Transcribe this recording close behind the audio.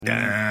You're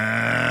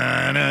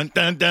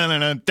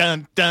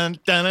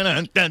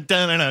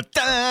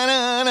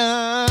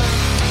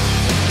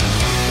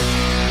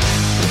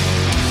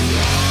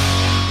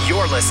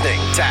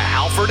listening to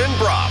Halford and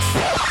Brough.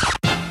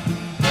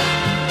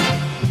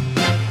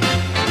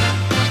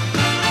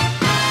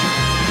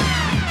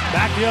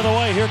 Back the other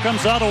way. Here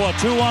comes Ottawa.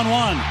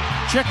 2-on-1.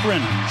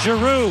 Chychrun.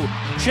 Giroux.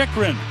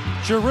 Chychrun.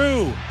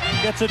 Giroux.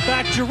 Gets it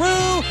back.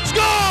 Giroux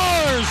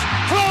scores!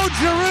 Claude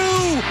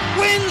Giroux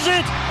wins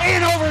it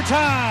in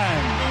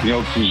overtime. You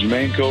know,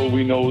 Kuzmenko,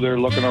 we know they're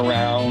looking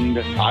around.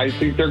 I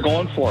think they're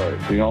going for it.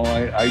 You know,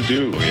 I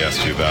do. We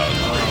asked you about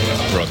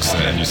Brooks,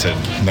 and you said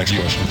next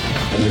question.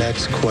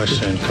 Next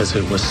question, because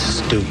it was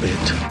stupid.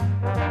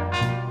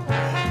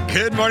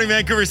 Good morning,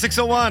 Vancouver.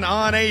 6:01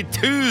 on a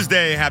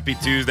Tuesday. Happy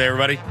Tuesday,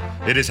 everybody.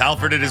 It is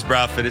Halford, it is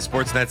Brough, it is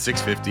Sportsnet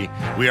 650.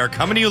 We are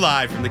coming to you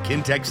live from the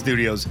Kintec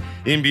Studios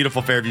in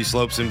beautiful Fairview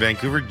Slopes in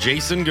Vancouver.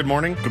 Jason, good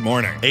morning. Good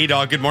morning.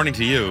 A-Dog, good morning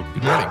to you.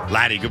 Good morning.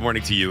 Laddie, good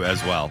morning to you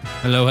as well.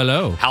 Hello,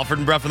 hello. Halford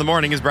and Brough in the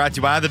morning is brought to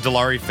you by the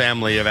Dilawri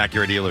family of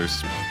Acura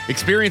dealers.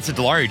 Experience the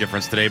Dilawri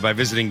difference today by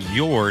visiting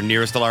your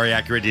nearest Dilawri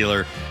Acura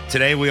dealer.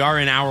 Today we are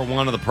in hour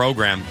one of the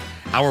program.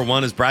 Hour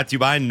one is brought to you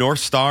by North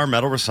Star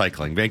Metal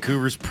Recycling,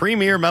 Vancouver's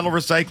premier metal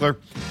recycler.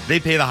 They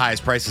pay the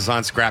highest prices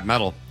on scrap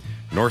metal.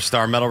 North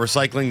Star Metal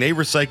Recycling, they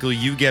recycle,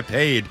 you get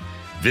paid.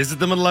 Visit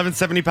them at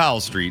 1170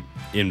 Powell Street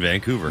in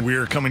Vancouver. We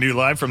are coming to you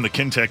live from the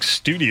Kintec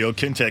studio.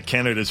 Kintec,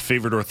 Canada's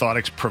favorite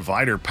orthotics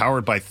provider,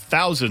 powered by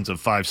thousands of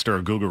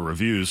five-star Google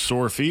reviews.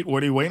 Sore feet,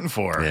 what are you waiting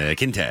for?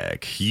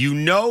 Kintec. You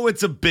know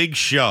it's a big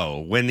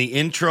show when the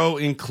intro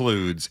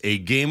includes a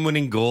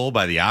game-winning goal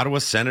by the Ottawa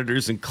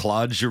Senators and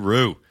Claude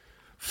Giroux.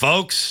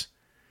 Folks,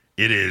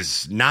 it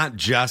is not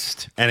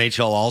just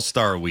NHL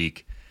All-Star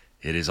Week.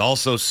 It is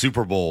also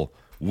Super Bowl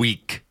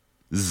week.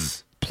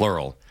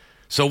 Plural.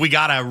 So we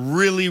got to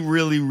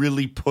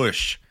really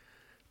push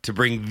to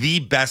bring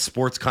the best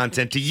sports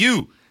content to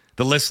you,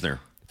 the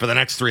listener, for the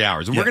next 3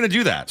 hours. And we're going to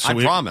do that. So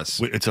I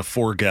promise. It's a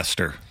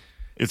four-guester.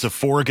 It's a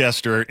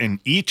four-guester,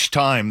 and each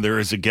time there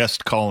is a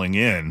guest calling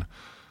in,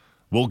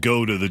 we'll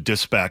go to the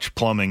Dispatch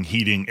Plumbing,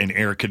 Heating, and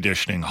Air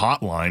Conditioning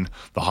hotline.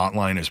 The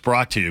hotline is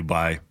brought to you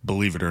by,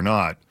 believe it or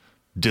not,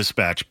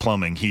 Dispatch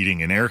Plumbing,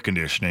 Heating, and Air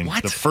Conditioning.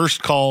 What? The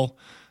first call,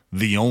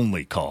 the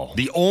only call.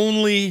 The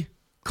only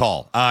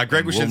call.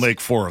 Greg, we'll make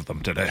 4 of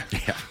them today.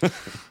 Yeah.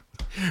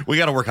 We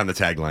got to work on the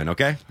tagline,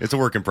 okay? It's a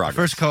work in progress.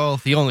 First call,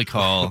 the only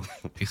call,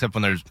 except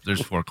when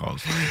there's 4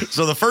 calls.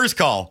 So the first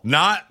call,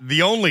 not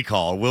the only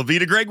call, will be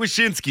to Greg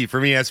Wyshynski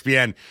from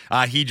ESPN.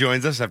 He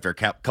joins us after a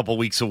couple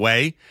weeks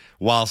away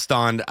whilst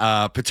on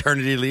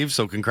paternity leave.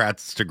 So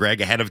congrats to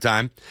Greg ahead of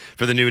time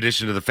for the new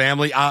addition to the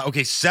family.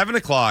 Okay, 7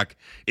 o'clock.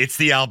 It's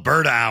the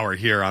Alberta Hour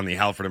here on the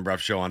Halford and Brough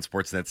Show on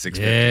Sportsnet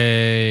 650.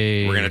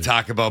 Yay. We're going to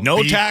talk about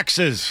no beef.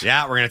 taxes.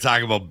 Yeah, we're going to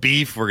talk about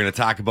beef. We're going to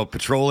talk about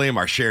petroleum,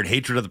 our shared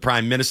hatred of the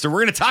Prime Minister.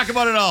 We're going to talk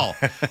about it all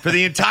for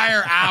the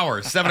entire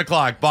hour. 7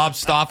 o'clock. Bob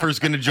Stauffer is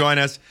going to join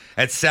us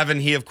at 7.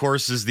 He, of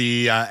course, is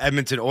the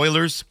Edmonton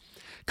Oilers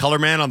color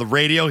man on the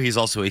radio. He's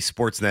also a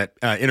Sportsnet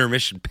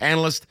intermission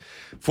panelist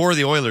for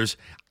the Oilers.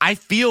 I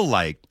feel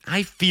like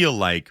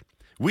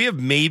we have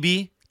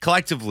maybe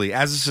collectively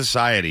as a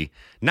society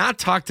not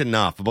talked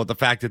enough about the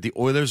fact that the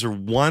Oilers are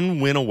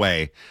one win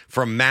away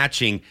from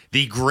matching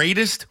the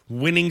greatest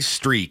winning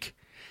streak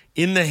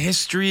in the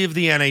history of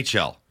the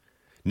NHL.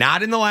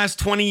 Not in the last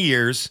 20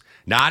 years,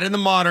 not in the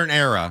modern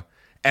era,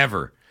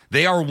 ever.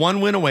 They are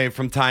one win away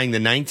from tying the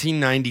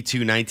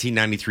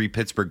 1992-1993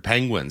 Pittsburgh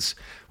Penguins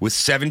with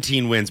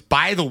 17 wins.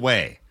 By the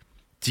way,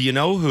 do you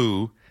know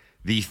who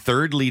the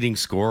third leading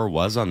scorer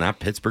was on that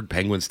Pittsburgh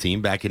Penguins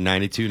team back in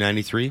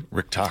 92-93?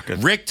 Rick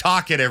Tocchet. Rick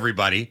Tocchet,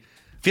 everybody.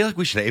 I feel like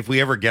we should, if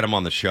we ever get him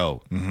on the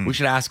show, we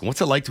should ask him,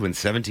 what's it like to win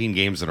 17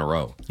 games in a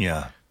row?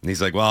 Yeah. And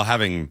he's like, well,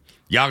 having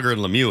Yager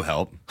and Lemieux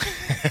help.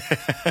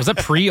 Was that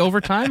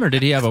pre-overtime, or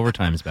did he have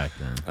overtimes back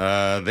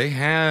then? They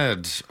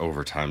had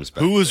overtimes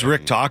back Who was then.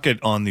 Rick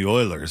Tocchet on the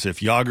Oilers?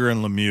 If Yager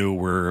and Lemieux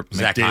were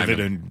Zach McDavid Hyman.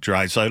 and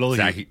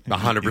Draisaitl,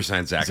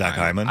 100% Zach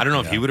Hyman. I don't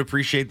know if he would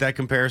appreciate that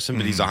comparison,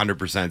 but he's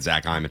 100%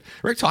 Zach Hyman.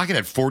 Rick Tocchet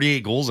had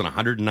 48 goals and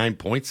 109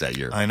 points that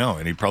year. I know,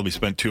 and he probably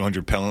spent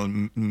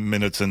 200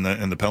 minutes in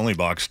the penalty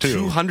box too.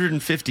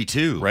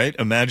 252, right?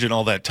 Imagine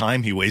all that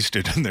time he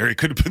wasted in there. He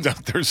could have been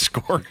out there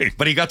scoring,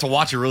 but he got to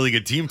watch a really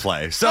good team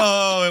play,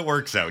 so it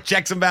works out.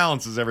 Checks and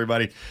balances,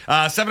 everybody.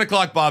 7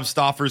 o'clock, Bob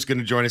Stauffer is going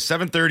to join us.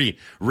 7:30,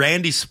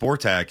 Randy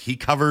Sportak. He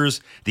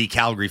covers the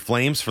Calgary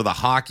Flames for the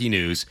Hockey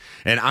News,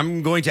 and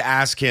I'm going to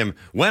ask him,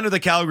 when are the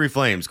Calgary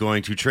Flames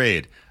going to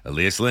trade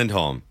Elias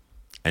Lindholm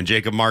and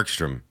Jacob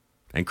Markstrom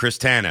and Chris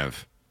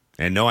Tanev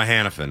and Noah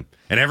Hannafin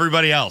and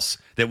everybody else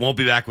that won't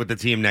be back with the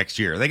team next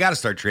year? They got to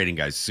start trading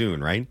guys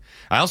soon, right?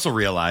 I also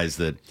realize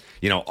that,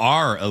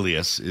 our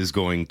Elias is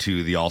going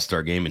to the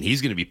All-Star game, and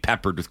he's going to be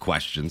peppered with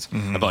questions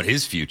about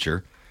his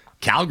future.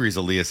 Calgary's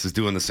Elias is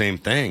doing the same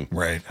thing.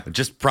 Right.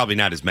 Just probably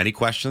not as many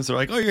questions. They're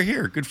like, oh, you're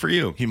here. Good for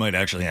you. He might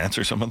actually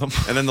answer some of them.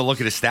 And then they'll look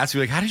at his stats and be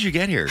like, how did you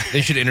get here?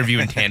 They should interview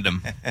in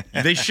tandem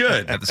They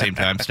should. at the same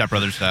time, Step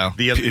Brothers style.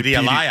 The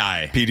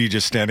Eli. PD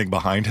just standing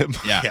behind him.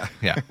 Yeah.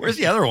 Where's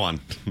the other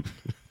one?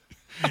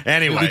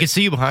 Anyway. We can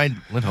see you behind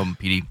Lindholm,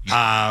 PD.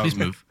 Please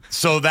move.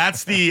 So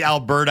that's the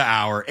Alberta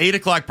hour. 8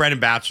 o'clock, Brendan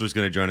Batchelor is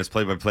going to join us,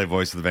 play-by-play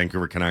voice of the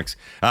Vancouver Canucks.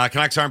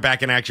 Canucks aren't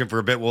back in action for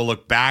a bit. We'll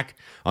look back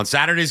on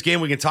Saturday's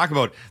game. We can talk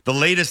about the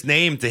latest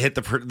name to hit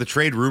the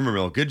trade rumor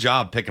mill. Good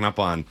job picking up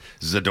on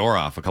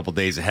Zadorov a couple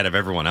days ahead of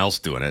everyone else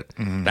doing it.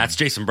 That's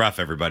Jason Bruff,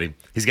 everybody.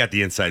 He's got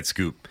the inside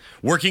scoop.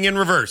 Working in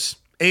reverse,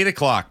 8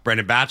 o'clock,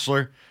 Brendan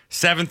Batchelor.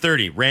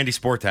 7:30, Randy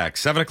Sportak.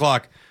 7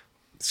 o'clock,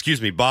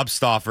 Bob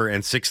Stauffer.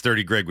 And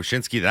 6:30, Greg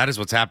Wyshynski. That is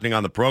what's happening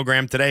on the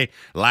program today.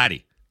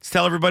 Laddie, let's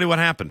tell everybody what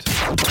happened.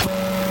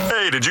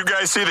 Hey, did you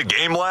guys see the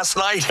game last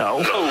night? No.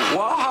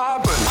 What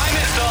happened? I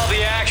missed all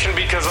the action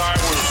because I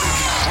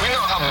was... We know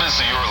how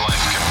busy your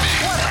life can be.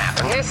 What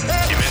happened? Missed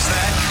that? You missed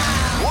that?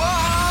 What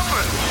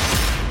happened?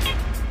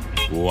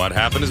 What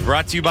Happened is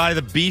brought to you by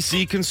the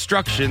BC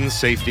Construction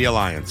Safety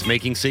Alliance,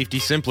 making safety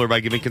simpler by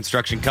giving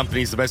construction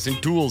companies the best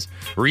in tools,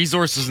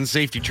 resources, and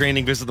safety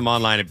training. Visit them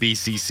online at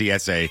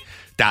bccsa.ca.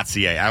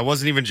 I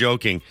wasn't even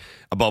joking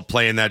about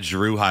playing that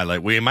Giroux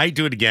highlight. We might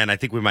do it again. I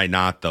think we might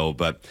not, though.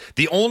 But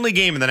the only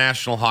game in the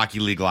National Hockey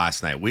League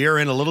last night, we are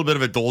in a little bit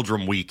of a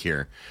doldrum week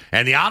here.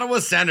 And the Ottawa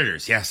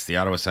Senators, yes, the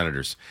Ottawa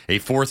Senators, a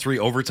 4-3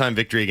 overtime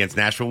victory against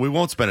Nashville. We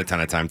won't spend a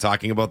ton of time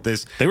talking about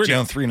this. They were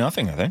down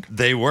 3-0, I think.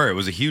 They were. It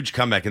was a huge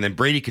comeback. And then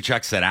Brady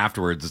Tkachuk said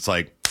afterwards, it's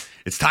like,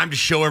 it's time to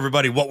show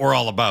everybody what we're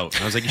all about.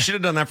 And I was like, you should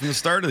have done that from the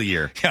start of the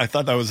year. Yeah, I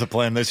thought that was the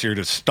plan this year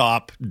to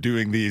stop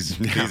doing these.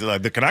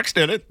 The Canucks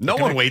did it. No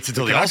one waits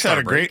until the Canucks All-Star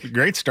had a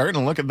great start,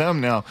 and look at them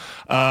now.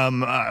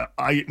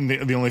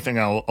 The only thing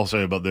I'll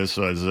say about this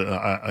is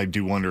I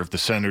do wonder if the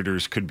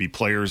Senators could be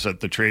players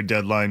at the trade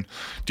deadline.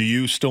 Do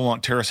you still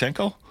want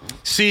Tarasenko?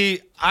 See,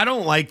 I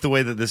don't like the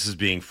way that this is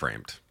being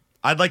framed.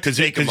 I'd like to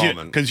take a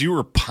moment. Because you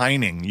were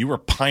pining. You were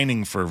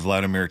pining for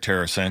Vladimir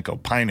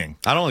Tarasenko. Pining.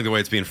 I don't like the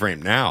way it's being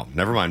framed now.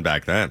 Never mind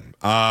back then.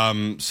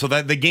 So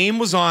that the game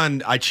was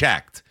on, I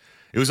checked.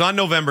 It was on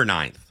November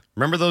 9th.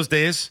 Remember those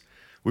days?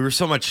 We were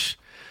so much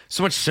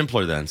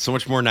simpler then, so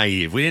much more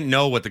naive. We didn't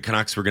know what the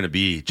Canucks were going to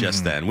be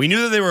just then. We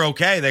knew that they were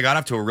okay. They got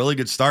off to a really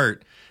good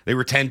start. They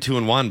were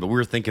 10-2-1, but we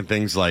were thinking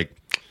things like,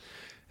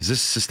 is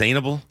this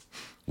sustainable?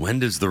 When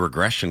does the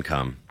regression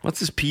come? What's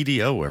this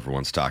PDO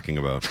everyone's talking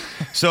about?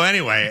 So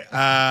anyway,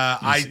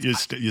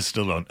 you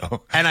still don't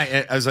know. And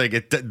I was like,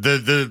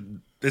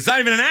 it's not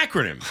even an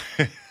acronym.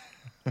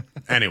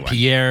 Anyway,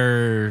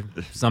 Pierre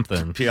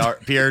something.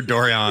 Pierre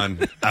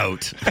Dorion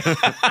out.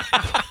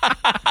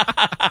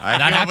 I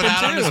came up with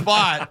that on the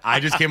spot. I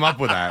just came up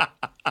with that.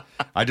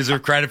 I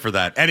deserve credit for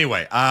that.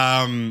 Anyway,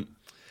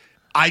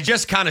 I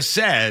just kind of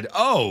said,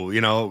 we're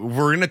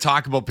going to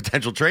talk about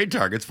potential trade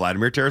targets.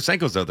 Vladimir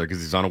Tarasenko's out there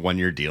because he's on a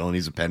 1-year deal and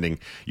he's a pending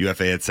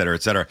UFA, et cetera,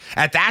 et cetera.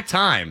 At that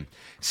time,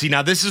 see,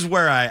 now this is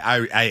where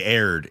I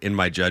erred in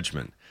my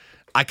judgment.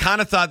 I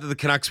kind of thought that the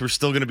Canucks were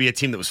still going to be a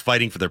team that was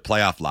fighting for their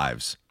playoff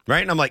lives,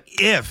 right? And I'm like,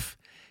 if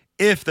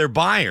they're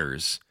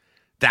buyers,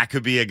 that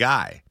could be a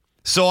guy.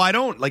 So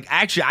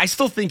I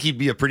still think he'd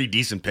be a pretty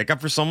decent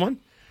pickup for someone.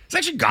 He's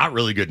actually got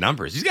really good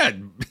numbers. He's got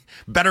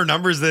better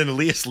numbers than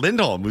Elias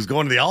Lindholm, who's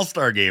going to the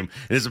All-Star game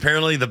and is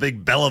apparently the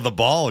big belle of the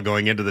ball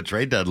going into the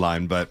trade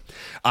deadline. But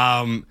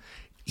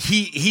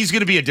he's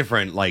going to be a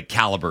different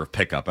caliber of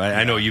pickup.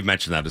 I know you've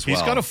mentioned that as well.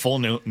 He's got a full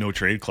no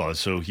trade clause,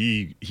 so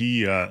he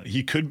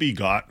could be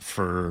got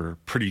for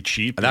pretty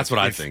cheap. And that's what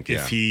I think.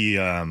 If he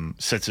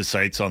sets his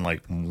sights on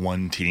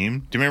one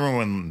team. Do you remember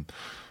when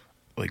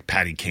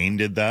Patty Kane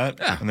did that?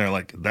 Yeah. And they're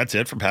like, that's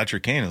it for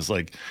Patrick Kane. It's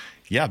like,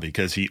 yeah,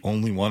 because he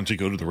only wanted to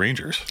go to the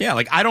Rangers.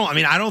 Yeah, I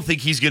don't think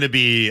he's going to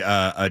be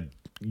a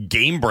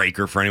game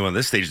breaker for anyone at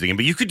this stage of the game,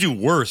 but you could do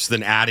worse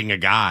than adding a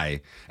guy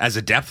as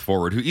a depth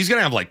forward who he's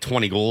going to have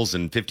 20 goals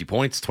and 50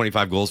 points,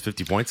 25 goals,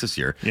 50 points this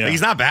year. Yeah.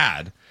 He's not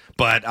bad,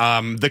 but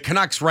the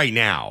Canucks right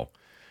now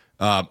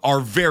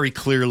are very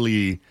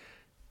clearly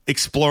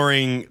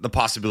exploring the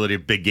possibility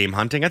of big game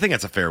hunting. I think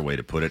that's a fair way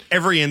to put it.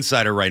 Every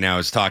insider right now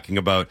is talking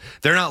about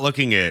they're not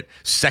looking at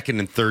second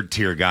and third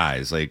tier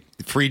guys.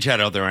 Friedge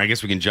had out there, and I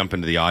guess we can jump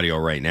into the audio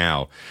right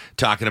now,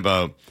 talking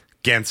about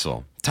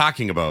Gensel,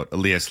 talking about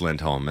Elias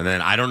Lindholm. And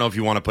then I don't know if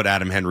you want to put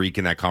Adam Henrique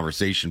in that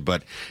conversation,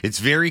 but it's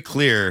very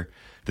clear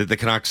that the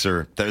Canucks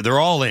they're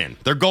all in.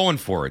 They're going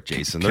for it,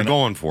 Jason. They're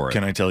going for it.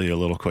 Can I tell you a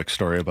little quick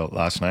story about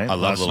last night? I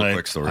love little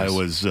quick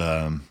stories.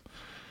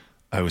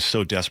 I was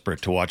so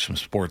desperate to watch some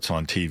sports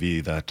on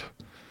TV that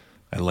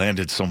I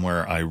landed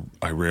somewhere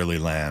I rarely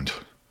land,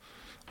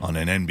 on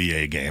an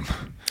NBA game.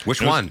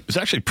 Which one? It was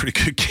actually a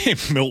pretty good game,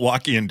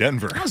 Milwaukee and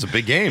Denver. That was a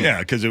big game. Yeah,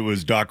 because it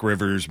was Doc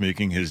Rivers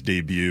making his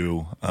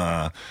debut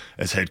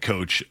as head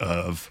coach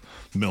of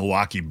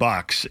Milwaukee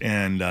Bucks,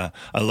 and I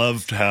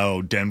loved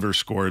how Denver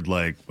scored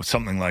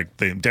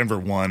Denver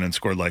won and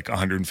scored like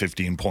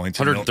 115 points,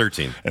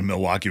 113, and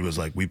Milwaukee was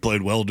like, we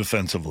played well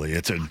defensively.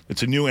 It's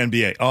a new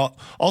NBA.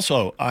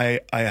 Also, I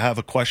have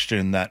a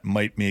question that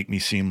might make me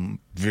seem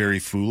very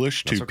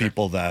foolish to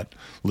people that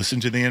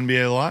listen to the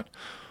NBA a lot.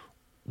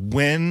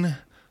 When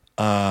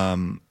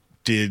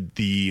did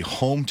the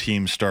home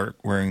team start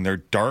wearing their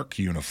dark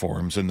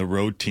uniforms and the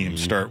road team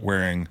start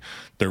wearing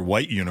their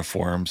white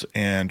uniforms?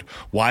 And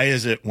why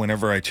is it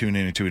whenever I tune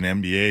into an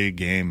NBA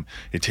game,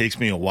 it takes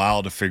me a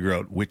while to figure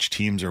out which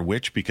teams are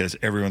which, because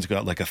everyone's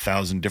got like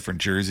 1,000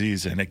 different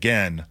jerseys. And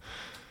again,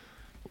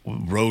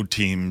 road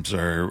teams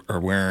are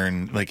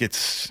wearing, like,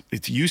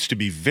 it used to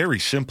be very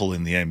simple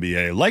in the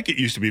NBA, like it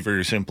used to be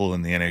very simple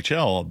in the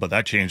NHL, but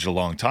that changed a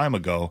long time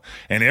ago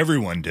and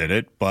everyone did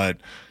it.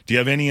 But do you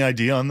have any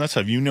idea on this?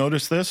 Have you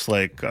noticed this?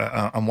 Like,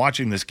 I'm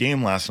watching this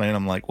game last night and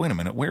I'm like, wait a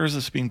minute, where is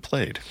this being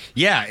played?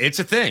 Yeah, it's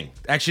a thing.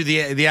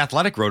 Actually, the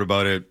Athletic wrote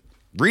about it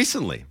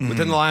recently,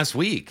 within the last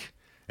week,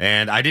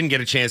 and I didn't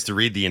get a chance to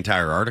read the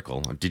entire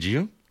article. Did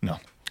you? No.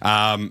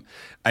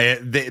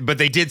 But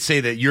they did say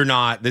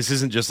that this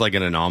isn't just like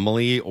an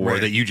anomaly, or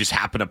that you just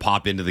happen to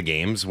pop into the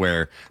games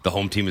where the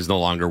home team is no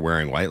longer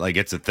wearing white. Like,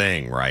 it's a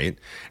thing, right?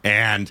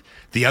 And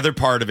the other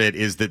part of it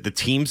is that the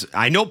teams,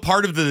 I know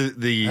part of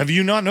the Have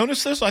you not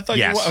noticed this? I thought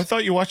Yes. I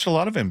thought you watched a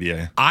lot of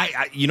NBA.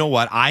 I you know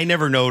what? I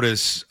never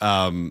notice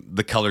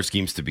the color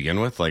schemes to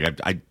begin with.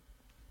 Like, I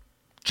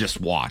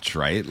just watch,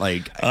 right?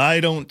 Like, I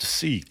don't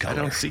see color. I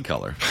don't see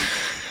color.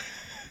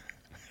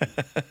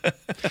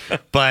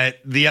 But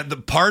the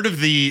part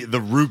of the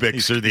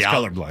rubrics or the He's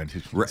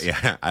colorblind.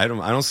 yeah, I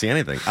don't see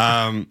anything.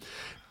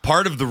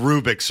 Part of the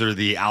rubrics or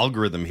the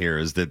algorithm here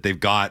is that they've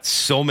got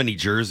so many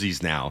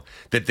jerseys now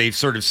that they've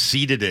sort of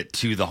seeded it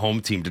to the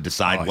home team to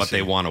decide what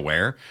they want to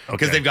wear,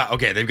 because they've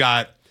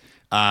got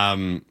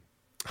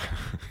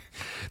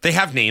they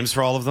have names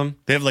for all of them.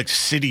 They have like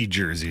city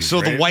jerseys.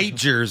 So right? the white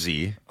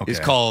jersey is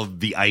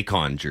called the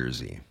icon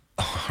jersey.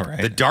 All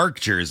right. The dark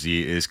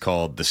jersey is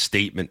called the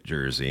statement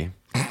jersey.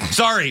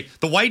 Sorry,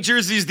 the white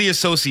jersey is the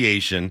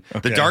association.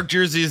 Okay. The dark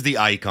jersey is the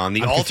icon.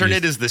 The alternate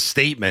confused. is the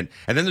statement.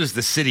 And then there's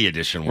the city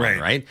edition one,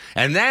 right?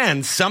 And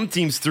then some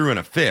teams threw in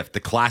a fifth,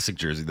 the classic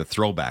jersey, the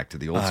throwback to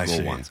the old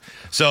school ones.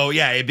 So,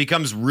 yeah, it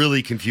becomes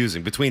really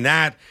confusing. Between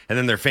that and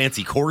then their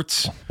fancy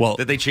courts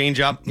that they change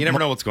up, you never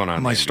know what's going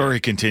on. My story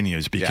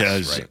continues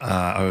because Yes,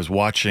 I was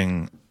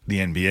watching the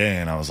NBA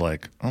and I was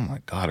like, oh my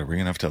God, are we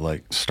going to have to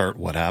like start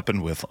what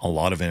happened with a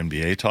lot of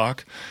NBA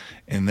talk?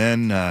 And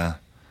then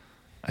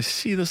I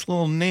see this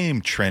little name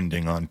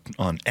trending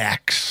on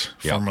X,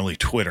 formerly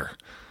Twitter.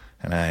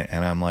 And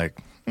I'm like,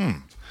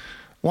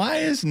 why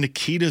is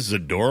Nikita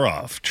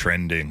Zadorov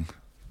trending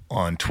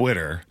on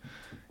Twitter?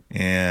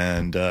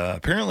 And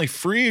apparently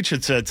Freech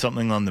had said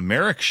something on the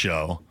Merrick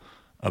show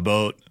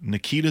about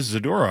Nikita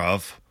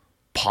Zadorov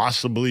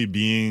possibly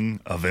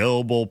being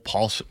available,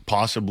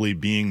 possibly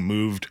being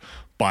moved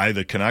by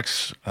the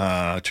Canucks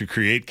to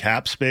create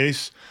cap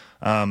space.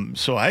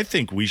 So I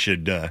think we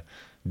should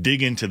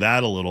dig into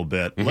that a little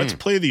bit. Let's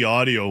play the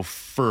audio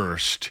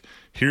first.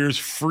 Here's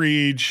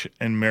Freech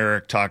and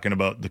Merrick talking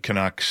about the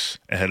Canucks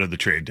ahead of the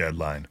trade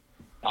deadline.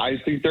 I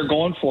think they're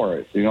going for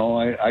it.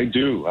 I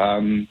do.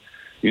 I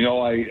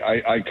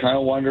kind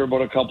of wonder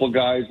about a couple of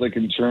guys, like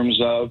in terms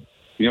of,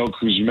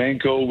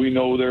 Kuzmenko, we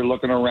know they're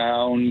looking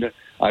around.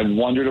 I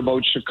wondered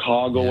about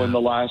Chicago in the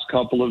last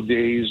couple of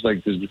days.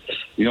 Like, if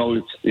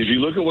you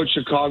look at what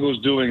Chicago's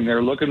doing,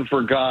 they're looking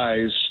for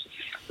guys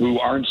who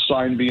aren't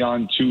signed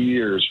beyond 2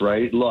 years,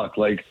 right? Look,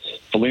 like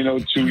Foligno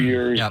 2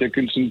 years,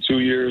 Dickinson 2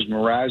 years,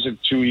 Mrazek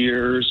 2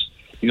 years.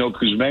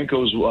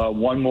 Kuzmenko's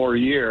 1 more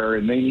year,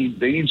 and they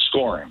need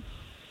scoring.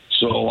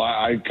 So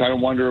I kind of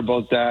wonder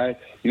about that.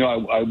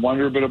 I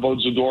wonder a bit about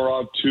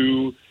Zadorov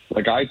too.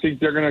 Like, I think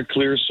they're going to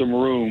clear some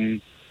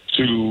room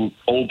to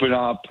open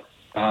up.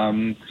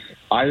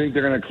 I think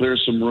they're going to clear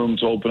some room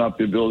to open up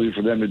the ability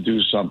for them to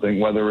do something,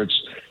 whether it's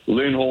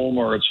Lindholm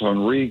or it's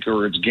Henrique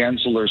or it's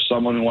Gensel or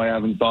someone who I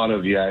haven't thought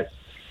of yet.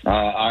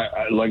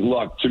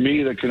 Look, to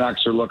me, the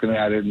Canucks are looking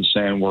at it and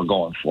saying, we're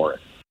going for it.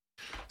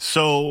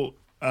 So,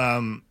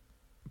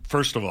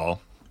 first of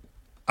all,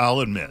 I'll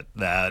admit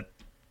that,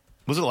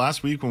 was it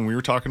last week when we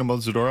were talking about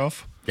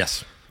Zadorov?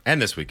 Yes,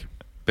 and this week.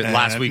 But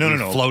last week we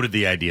floated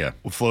the idea.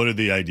 We floated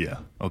the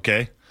idea,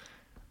 okay?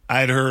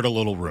 I'd heard a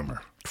little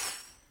rumor.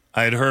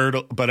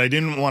 But I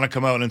didn't want to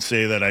come out and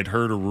say that I'd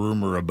heard a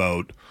rumor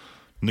about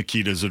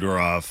Nikita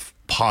Zadorov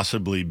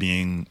possibly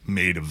being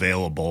made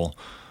available,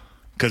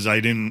 because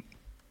I didn't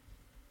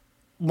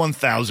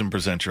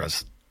 1,000%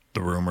 trust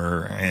the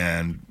rumor,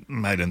 and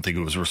I didn't think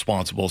it was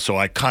responsible. So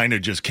I kind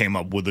of just came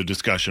up with a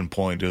discussion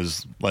point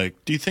is like,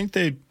 do you think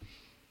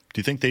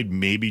they'd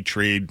maybe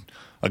trade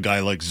a guy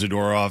like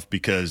Zadorov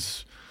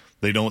because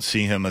they don't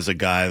see him as a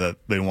guy that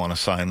they want to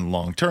sign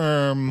long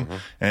term?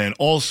 And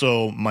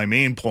also my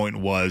main point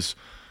was,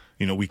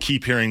 we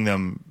keep hearing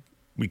them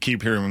we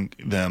keep hearing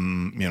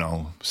them,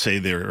 say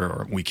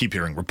we keep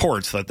hearing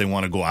reports that they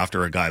want to go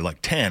after a guy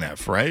like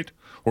Tanev, right?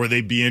 Or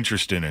they'd be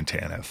interested in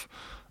Tanev.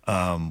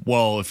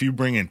 Well, if you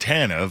bring in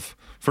Tanev,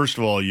 first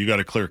of all, you got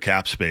to clear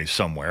cap space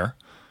somewhere.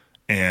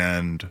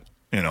 And,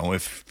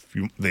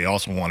 they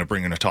also want to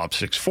bring in a top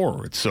 6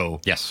 forward.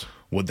 So yes,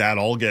 would that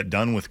all get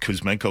done with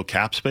Kuzmenko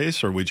cap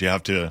space, or would you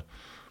have to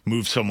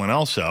move someone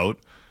else out?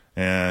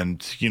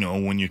 And,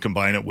 when you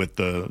combine it with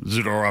the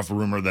Zadorov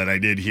rumor that I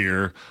did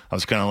hear, I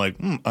was kind of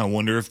like, I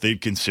wonder if they'd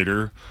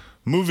consider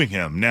moving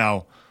him.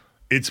 Now,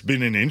 it's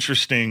been an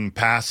interesting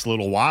past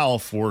little while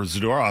for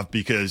Zadorov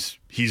because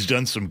he's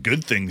done some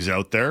good things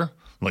out there,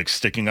 like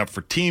sticking up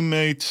for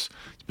teammates.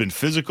 It's been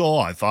physical.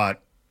 I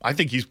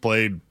think he's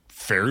played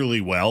fairly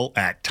well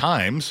at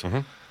times. Mm-hmm.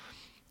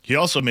 He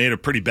also made a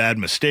pretty bad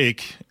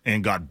mistake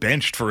and got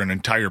benched for an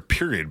entire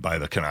period by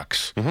the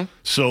Canucks. Mm-hmm.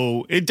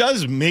 So it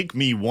does make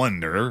me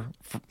wonder,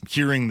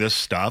 hearing this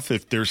stuff,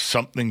 if there's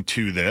something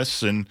to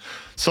this and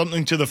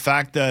something to the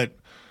fact that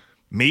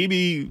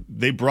maybe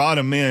they brought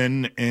him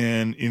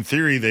in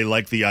theory, they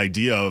like the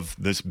idea of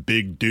this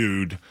big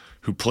dude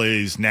who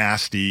plays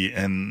nasty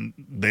and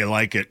they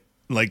like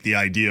the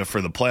idea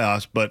for the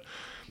playoffs, but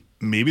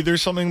maybe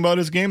there's something about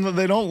his game that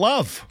they don't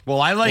love.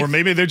 Well, or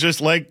maybe they're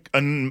just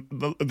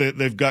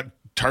they've got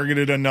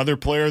targeted another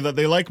player that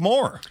they like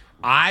more.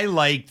 I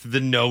liked the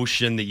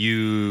notion that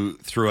you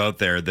threw out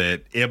there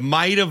that it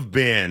might have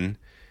been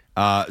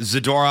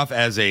Zadorov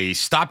as a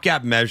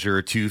stopgap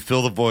measure to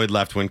fill the void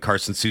left when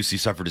Carson Soucy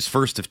suffered his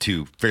first of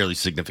 2 fairly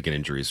significant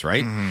injuries,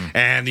 right? Mm-hmm.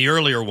 And the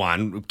earlier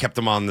one kept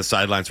him on the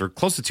sidelines for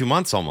close to 2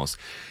 months almost.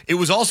 It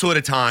was also at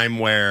a time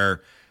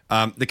where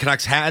the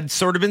Canucks had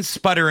sort of been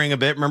sputtering a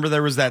bit. Remember,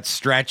 there was that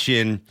stretch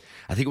in,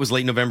 I think it was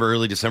late November,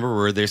 early December,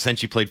 where they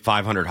essentially played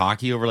 500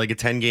 hockey over like a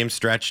 10-game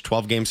stretch,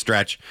 12-game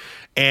stretch.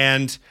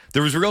 And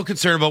there was a real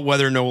concern about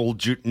whether Noah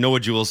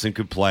Juleson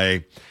could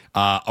play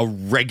a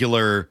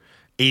regular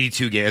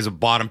 82 game as a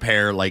bottom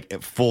pair,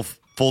 like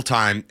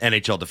full-time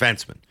NHL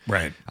defenseman.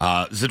 Right.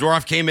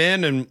 Zadorov came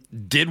in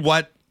and did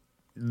what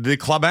the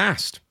club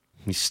asked.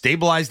 He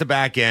stabilized the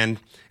back end.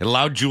 It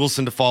allowed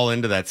Juleson to fall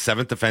into that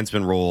 7th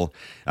defenseman role.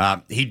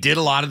 He did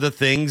a lot of the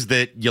things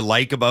that you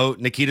like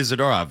about Nikita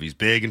Zadorov. He's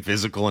big and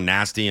physical and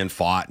nasty and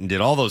fought and did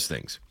all those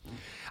things.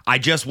 I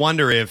just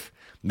wonder if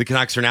the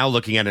Canucks are now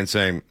looking at it and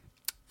saying,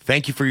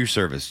 thank you for your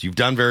service. You've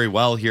done very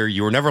well here.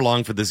 You were never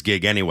long for this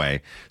gig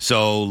anyway.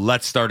 So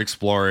let's start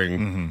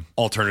exploring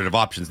alternative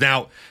options.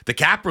 Now, the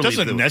cap relief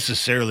doesn't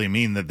necessarily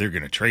mean that they're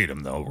going to trade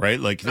him, though, right?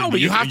 Like, no, but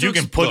you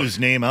can put his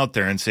name out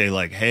there and say,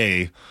 like,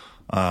 hey,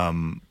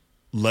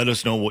 let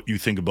us know what you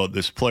think about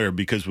this player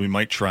because we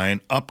might try and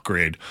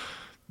upgrade.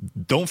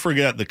 Don't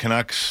forget the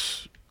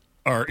Canucks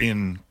are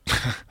in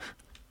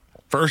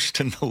first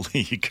in the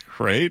league,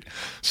 right?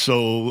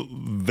 So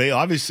they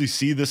obviously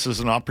see this as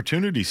an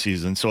opportunity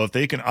season. So if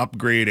they can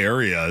upgrade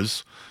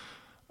areas,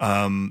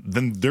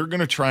 then they're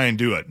going to try and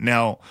do it.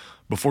 Now,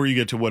 before you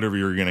get to whatever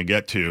you're going to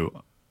get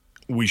to,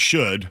 we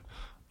should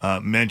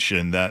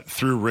mention that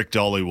through Rick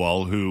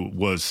Dhaliwal, who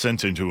was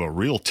sent into a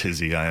real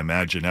tizzy, I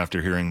imagine,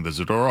 after hearing the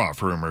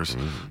Zadorov rumors.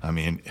 I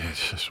mean,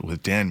 it's just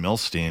with Dan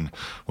Milstein,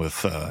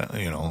 with,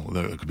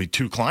 there could be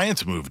 2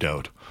 clients moved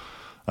out.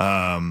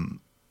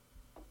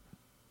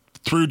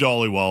 Through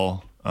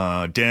Dhaliwal,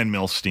 Dan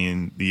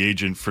Milstein, the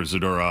agent for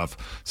Zadorov,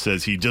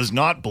 says he does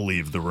not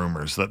believe the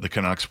rumors that the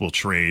Canucks will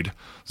trade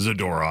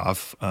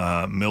Zadorov.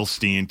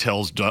 Milstein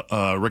tells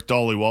Rick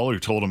Dhaliwal, who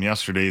told him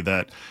yesterday,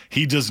 that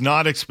he does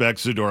not expect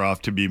Zadorov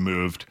to be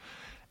moved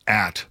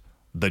at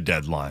the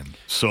deadline.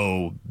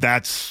 So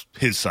that's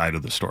his side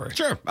of the story.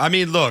 Sure. I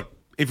mean, look,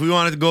 if we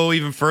wanted to go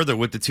even further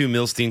with the 2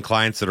 Milstein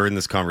clients that are in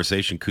this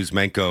conversation,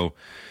 Kuzmenko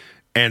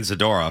and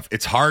Zadorov,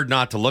 it's hard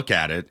not to look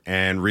at it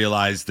and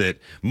realize that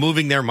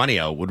moving their money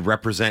out would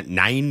represent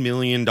 $9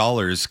 million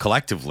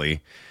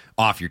collectively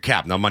off your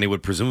cap. Now, money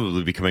would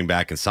presumably be coming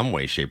back in some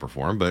way, shape, or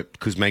form, but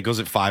Kuzmenko's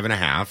at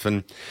 5.5.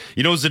 And,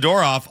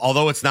 Zadorov,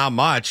 although it's not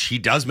much, he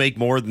does make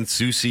more than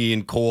Soucy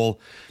and Cole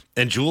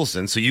and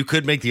Juleson. So you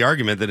could make the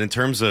argument that in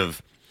terms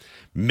of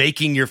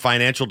making your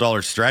financial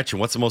dollar stretch and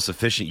what's the most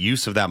efficient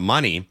use of that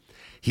money,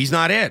 he's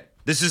not it.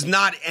 This is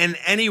not in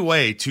any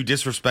way to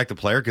disrespect the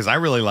player because I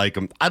really like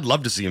him. I'd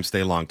love to see him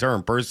stay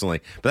long-term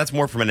personally, but that's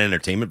more from an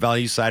entertainment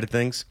value side of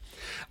things.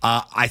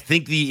 I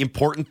think the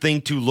important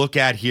thing to look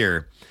at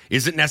here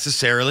isn't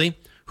necessarily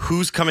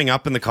who's coming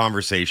up in the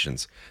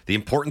conversations. The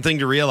important thing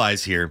to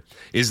realize here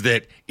is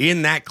that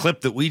in that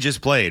clip that we just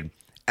played,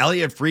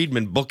 Elliot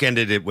Friedman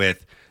bookended it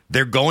with,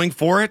 they're going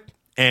for it,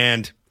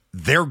 and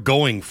they're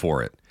going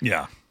for it.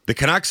 Yeah. The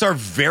Canucks are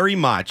very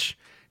much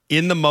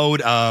in the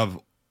mode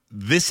of,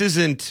 this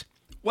isn't,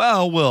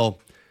 well, we'll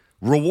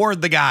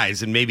reward the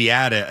guys and maybe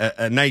add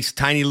a nice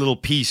tiny little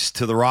piece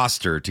to the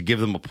roster to give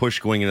them a push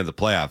going into the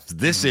playoffs.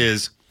 This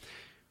is,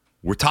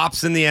 we're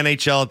tops in the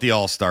NHL at the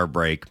All-Star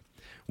break.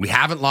 We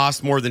haven't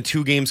lost more than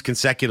 2 games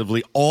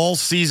consecutively all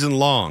season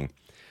long.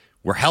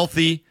 We're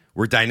healthy.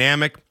 We're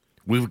dynamic.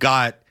 We've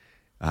got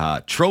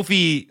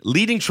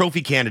leading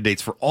trophy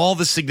candidates for all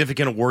the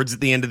significant awards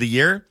at the end of the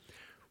year.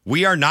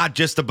 we are not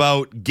just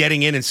about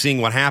getting in and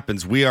seeing what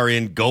happens. We are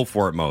in go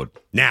for it mode.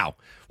 Now,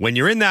 when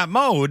you're in that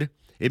mode,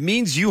 it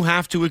means you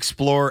have to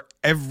explore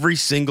every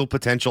single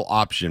potential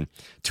option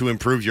to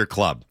improve your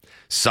club.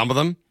 Some of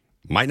them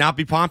might not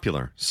be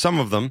popular. Some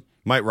of them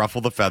might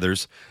ruffle the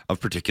feathers of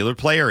particular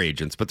player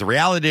agents. But the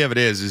reality of it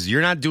is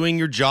you're not doing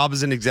your job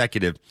as an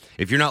executive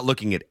if you're not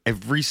looking at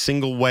every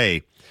single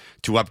way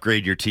to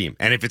upgrade your team.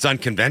 And if it's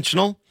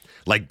unconventional,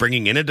 like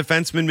bringing in a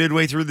defenseman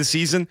midway through the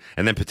season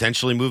and then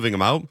potentially moving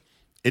him out,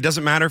 it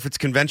doesn't matter if it's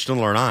conventional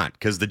or not,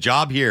 because the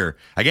job here,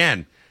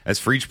 again, as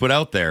Freach put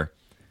out there,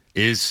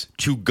 is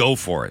to go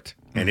for it.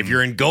 And if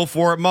you're in go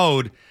for it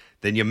mode,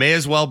 then you may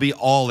as well be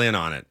all in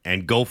on it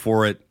and go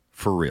for it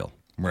for real.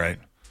 Right.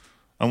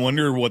 I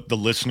wonder what the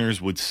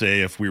listeners would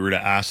say if we were to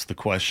ask the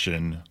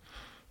question,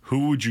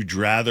 who would you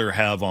rather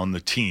have on the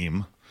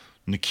team,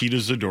 Nikita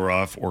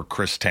Zadorov or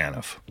Chris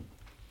Tanev?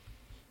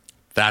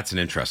 That's an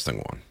interesting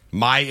one.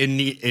 My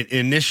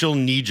initial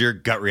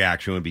knee-jerk gut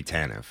reaction would be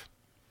Tanev.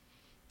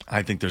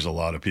 I think there's a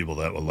lot of people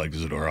that would like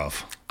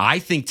Zadorov. I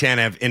think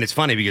Tanev, and it's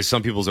funny because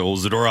some people say, well,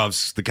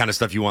 Zadorov's the kind of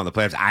stuff you want in the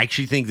playoffs. I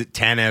actually think that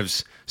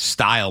Tanev's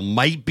style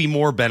might be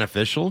more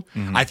beneficial.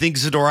 Mm-hmm. I think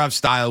Zadorov's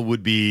style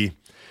would be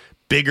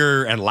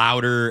bigger and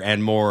louder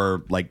and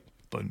more like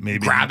maybe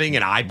grabbing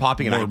and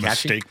eye-popping and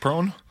eye-catching.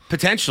 Mistake-prone?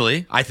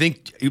 Potentially. I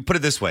think, you put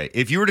it this way.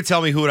 If you were to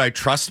tell me who would I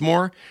trust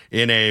more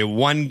in a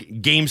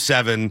Game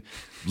 7,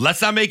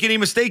 let's not make any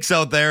mistakes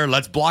out there,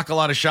 let's block a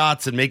lot of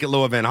shots and make it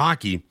low event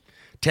hockey,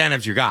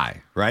 Tanev's your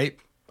guy, right?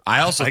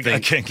 I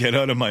can't get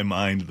out of my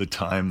mind the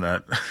time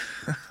that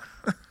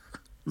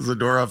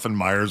Zadorov and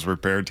Myers were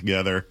paired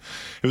together.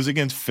 It was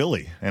against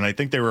Philly, and I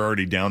think they were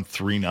already down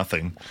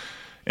 3-0.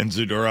 And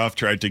Zadorov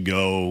tried to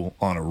go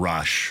on a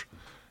rush,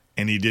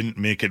 and he didn't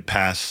make it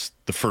past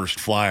the first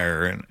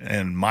flyer.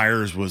 And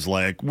Myers was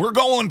like, we're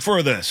going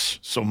for this.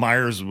 So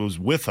Myers was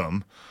with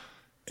him.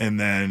 And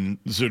then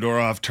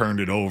Zadorov turned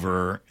it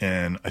over,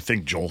 and I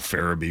think Joel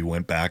Farabee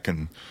went back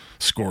and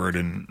scored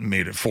and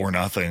made it 4-0.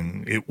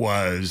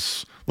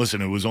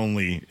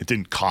 It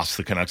didn't cost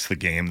the Canucks the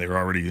game. They were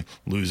already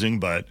losing,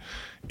 but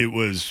it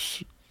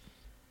was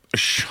a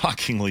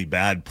shockingly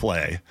bad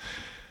play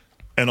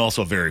and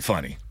also very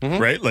funny,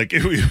 right? Like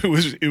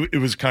it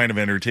was kind of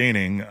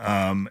entertaining.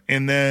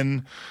 And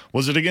then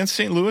was it against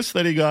St. Louis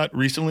that he got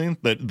recently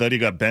that he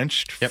got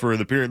benched for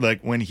the period,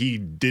 like when he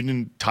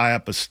didn't tie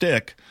up a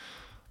stick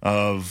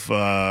of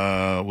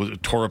was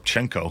it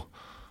Toropchenko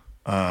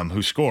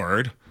who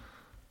scored?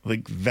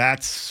 Like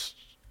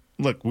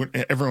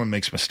everyone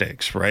makes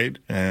mistakes, right?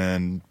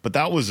 But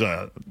that was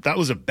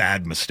a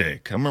bad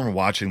mistake. I remember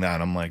watching that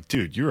and I'm like,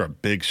 dude, you're a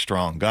big,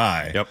 strong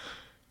guy. Yep.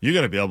 You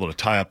got to be able to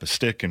tie up a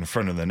stick in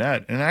front of the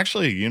net. And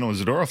actually,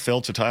 Zadorov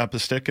failed to tie up a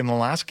stick in the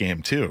last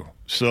game too.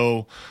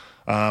 So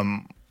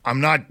I'm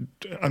not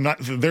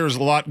there's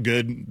a lot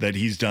good that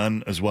he's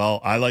done as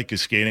well. I like his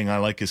skating. I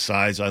like his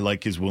size. I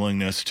like his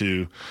willingness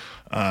to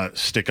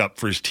stick up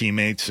for his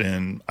teammates.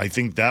 And I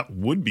think that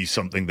would be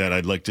something that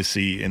I'd like to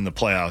see in the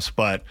playoffs.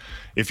 But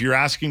if you're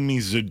asking me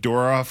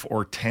Zadorov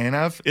or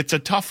Tanev, it's a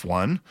tough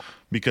one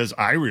because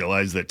I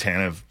realize that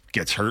Tanev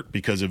gets hurt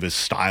because of his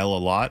style a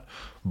lot.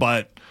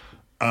 But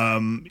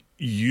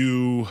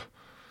you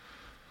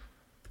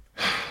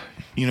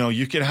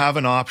could have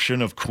an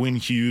option of Quinn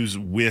Hughes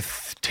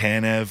with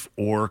Tanev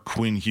or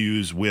Quinn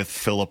Hughes with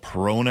Filip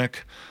Hronek.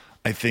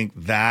 I think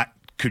that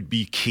could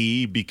be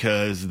key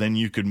because then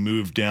you could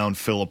move down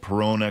Filip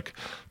Hronek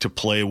to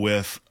play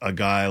with a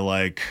guy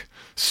like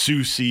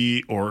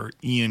Soucy or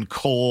Ian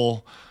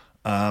Cole.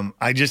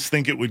 I just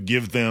think it would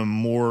give them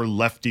more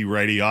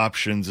lefty-righty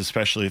options,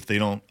 especially if they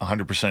don't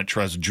 100%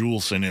 trust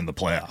Juleson in the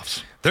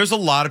playoffs. There's a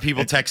lot of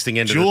people texting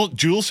into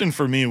Juleson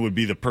for me would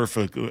be the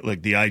perfect,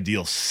 like the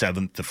ideal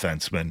seventh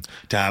defenseman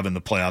to have in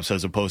the playoffs,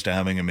 as opposed to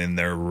having him in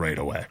there right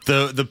away.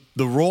 The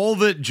role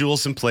that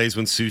Juleson plays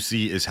when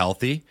Soucy is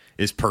healthy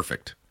is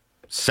perfect.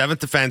 Seventh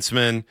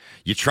defenseman,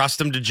 you trust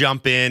him to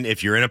jump in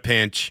if you're in a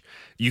pinch.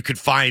 You could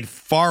find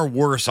far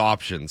worse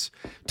options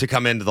to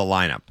come into the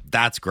lineup.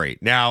 That's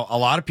great. Now, a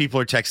lot of people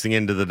are texting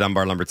into the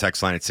Dunbar Lumber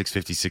text line at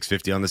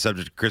 650-650 on the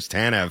subject of Chris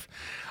Tanev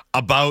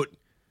about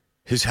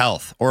his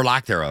health or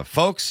lack thereof.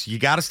 Folks, you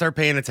got to start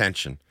paying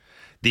attention.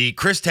 The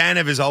Chris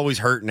Tanev is always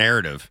hurt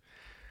narrative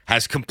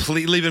has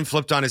completely been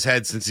flipped on his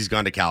head since he's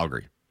gone to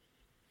Calgary.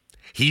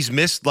 He's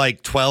missed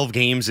like 12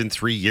 games in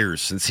 3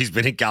 years since he's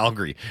been in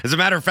Calgary. As a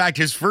matter of fact,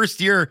 his second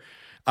year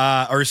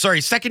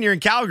in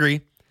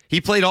Calgary,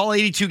 he played all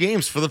 82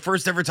 games for the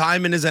first ever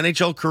time in his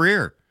NHL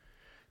career.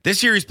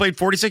 This year, he's played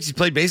 46. He's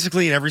played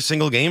basically in every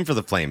single game for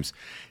the Flames.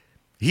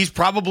 He's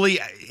probably,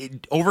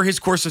 over his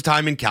course of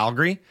time in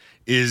Calgary,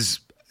 is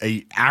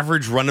a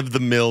average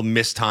run-of-the-mill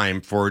missed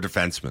time for a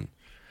defenseman.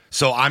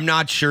 So I'm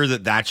not sure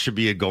that should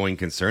be a going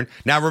concern.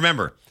 Now,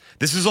 remember,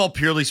 this is all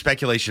purely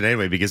speculation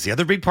anyway, because the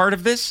other big part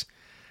of this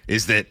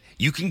is that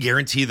you can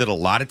guarantee that a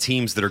lot of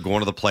teams that are going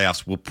to the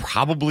playoffs will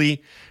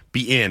probably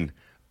be in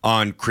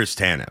on Chris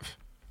Tanev.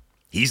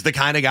 He's the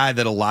kind of guy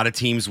that a lot of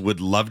teams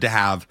would love to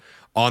have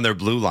on their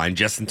blue line,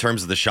 just in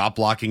terms of the shot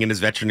blocking and his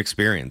veteran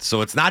experience.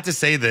 So it's not to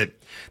say that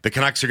the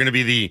Canucks are going to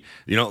be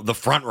the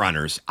front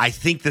runners. I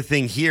think the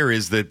thing here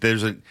is that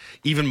there's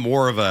even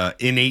more of a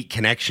innate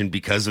connection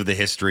because of the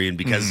history and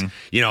because,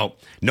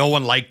 no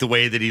one liked the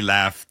way that he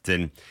left.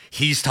 And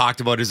he's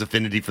talked about his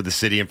affinity for the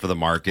city and for the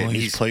market. Well,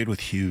 he's played with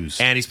Hughes.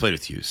 And he's played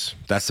with Hughes.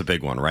 That's the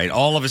big one, right?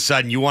 All of a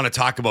sudden, you want to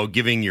talk about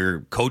giving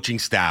your coaching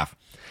staff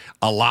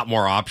a lot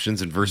more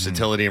options and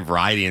versatility and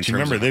variety.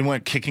 Remember, they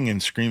went kicking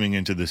and screaming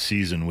into the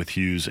season with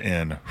Hughes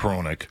and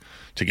Hronek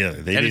together.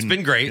 And it's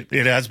been great.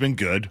 It has been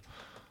good.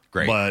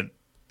 Great. But,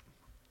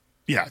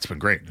 yeah, it's been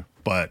great.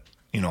 But,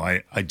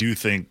 I do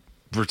think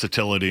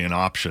versatility and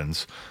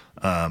options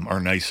are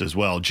nice as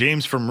well.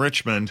 James from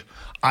Richmond,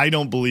 I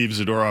don't believe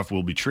Zadorov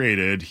will be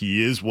traded.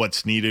 He is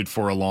what's needed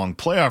for a long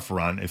playoff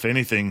run. If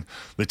anything,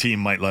 the team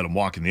might let him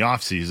walk in the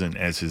offseason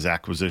as his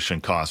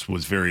acquisition cost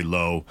was very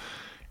low.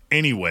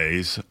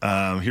 Anyways,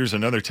 here's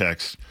another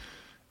text.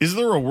 Is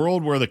there a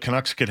world where the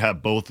Canucks could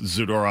have both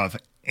Zadorov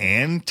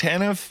and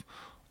Tanev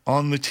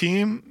on the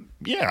team?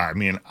 Yeah, I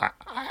mean,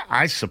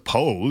 I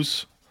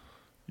suppose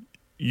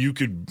you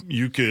could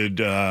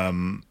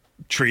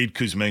trade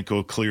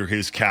Kuzmenko, clear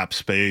his cap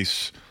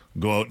space,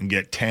 go out and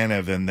get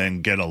Tanev, and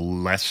then get a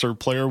lesser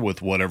player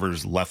with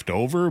whatever's left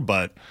over.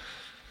 But,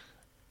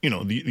 they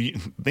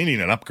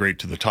need an upgrade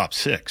to the top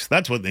six.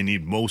 That's what they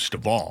need most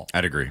of all.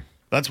 I'd agree.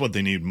 That's what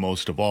they need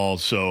most of all.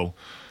 So,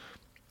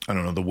 I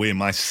don't know, the way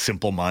my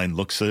simple mind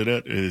looks at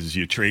it is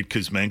you trade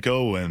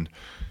Kuzmenko and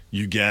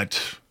you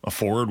get a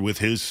forward with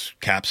his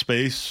cap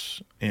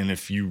space. And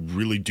if you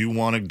really do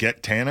want to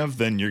get Tanev,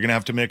 then you're going to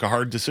have to make a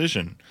hard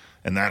decision.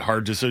 And that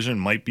hard decision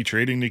might be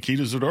trading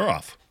Nikita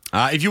Zadorov.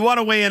 If you want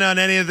to weigh in on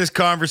any of this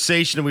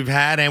conversation we've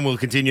had and we'll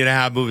continue to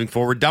have moving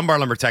forward, Dunbar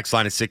Lumber text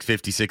line is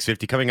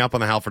 650-650. Coming up on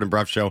the Halford and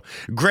Bruff Show,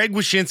 Greg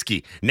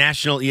Wyshynski,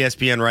 national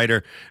ESPN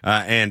writer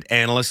and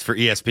analyst for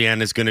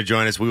ESPN, is going to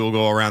join us. We will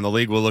go around the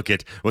league. We'll look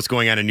at what's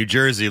going on in New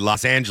Jersey,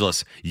 Los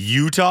Angeles,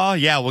 Utah.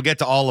 Yeah, we'll get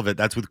to all of it.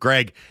 That's with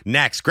Greg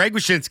next. Greg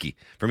Wyshynski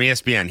from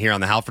ESPN here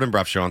on the Halford and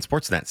Bruff Show on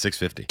Sportsnet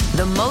 650.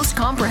 The most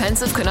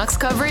comprehensive Canucks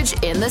coverage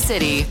in the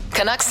city.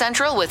 Canucks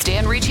Central with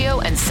Dan Riccio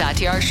and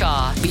Satyar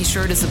Shah. Be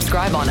sure to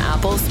subscribe on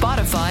Apple,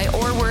 Spotify,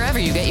 or wherever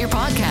you get your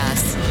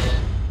podcasts.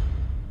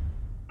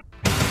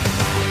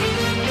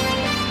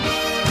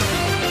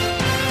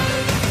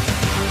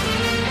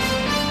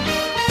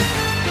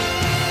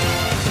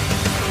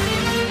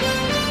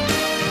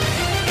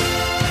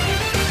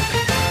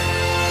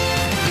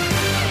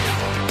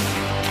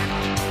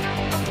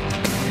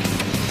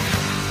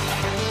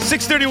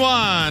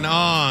 .631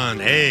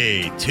 on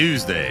a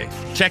Tuesday.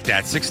 Check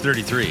that,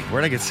 6:33.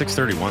 Where'd I get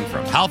 6:31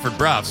 from? Halford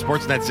Bruff,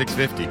 Sportsnet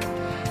 650.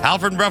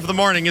 Halford and Bruff of the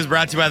Morning is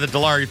brought to you by the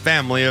Dilawri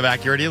family of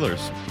Acura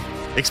dealers.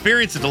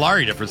 Experience the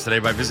Dilawri difference today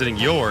by visiting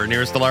your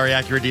nearest Dilawri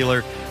Acura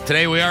dealer.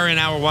 Today we are in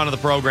Hour 1 of the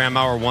program.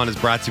 Hour 1 is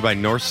brought to you by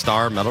North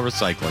Star Metal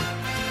Recycling.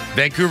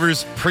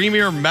 Vancouver's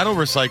premier metal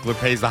recycler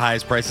pays the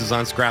highest prices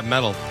on scrap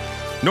metal.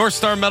 North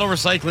Star Metal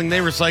Recycling, they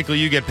recycle,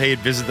 you get paid.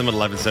 Visit them at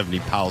 1170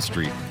 Powell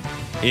Street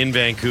in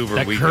Vancouver.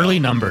 That curly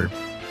number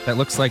that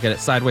looks like a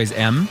sideways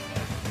M,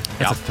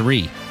 that's a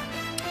 3.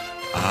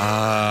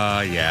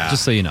 Yeah.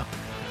 Just so you know.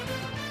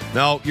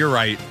 No, you're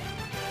right.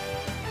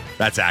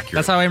 That's accurate.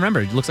 That's how I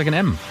remember. It looks like an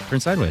M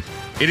turned sideways.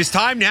 It is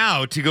time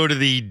now to go to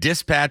the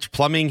Dispatch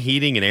Plumbing,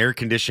 Heating, and Air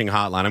Conditioning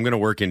Hotline. I'm going to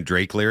work in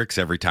Drake lyrics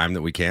every time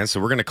that we can,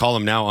 so we're going to call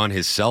him now on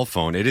his cell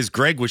phone. It is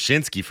Greg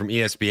Wyshynski from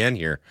ESPN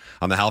here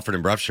on the Halford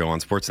and Bruff Show on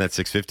Sportsnet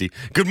 650.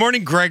 Good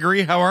morning,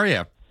 Gregory. How are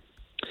you?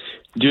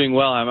 Doing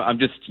well. I'm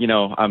just,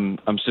 I'm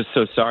just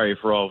so sorry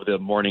for all of the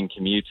morning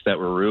commutes that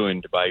were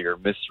ruined by your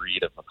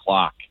misread of the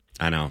clock.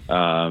 I know.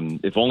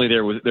 If only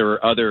there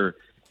were other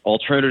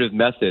alternative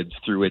methods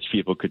through which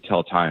people could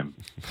tell time.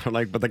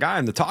 But the guy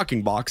in the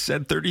talking box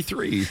said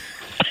 33.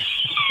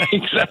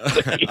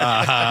 Exactly.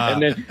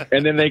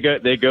 And then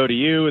they go to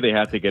you. They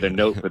have to get a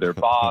note for their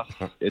boss.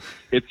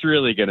 It's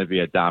really going to be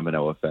a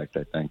domino effect,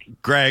 I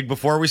think. Greg,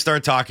 before we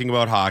start talking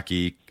about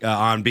hockey,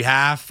 on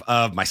behalf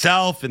of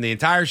myself and the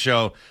entire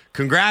show,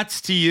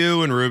 congrats to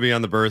you and Ruby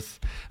on the birth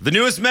of the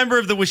newest member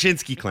of the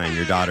Wyshynski clan,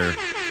 your daughter.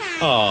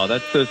 Oh,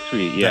 that's so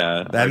sweet.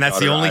 Yeah. And that's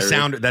the only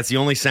sounder. That's the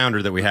only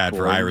sounder that we had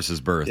for Iris's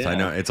birth. Yeah. I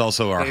know. It's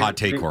also our hot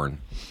take horn.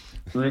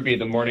 Ruby,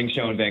 the morning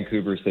show in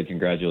Vancouver, said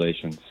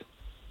congratulations.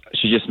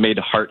 She just made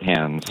heart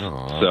hands.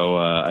 Aww. So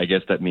I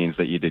guess that means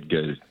that you did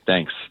good.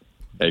 Thanks.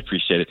 I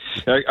appreciate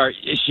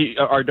it.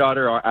 Our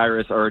daughter,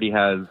 Iris, already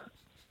has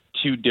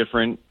 2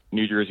 different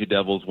New Jersey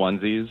Devils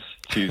onesies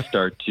to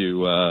start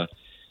to,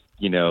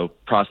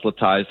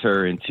 proselytize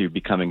her into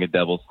becoming a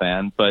Devils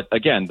fan. But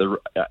again,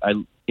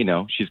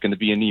 she's going to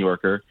be a New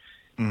Yorker.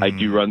 Mm-hmm. I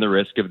do run the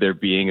risk of there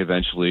being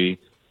eventually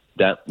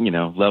that,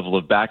 level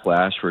of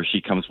backlash where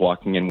she comes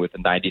walking in with a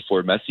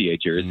 94 Messier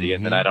jersey, mm-hmm.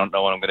 and then I don't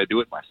know what I'm going to do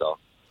with myself.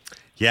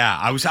 Yeah,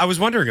 I was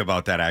wondering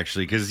about that,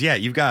 actually, because,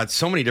 you've got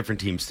so many different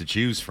teams to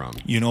choose from.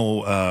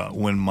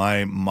 When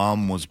my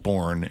mom was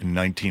born in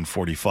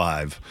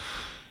 1945,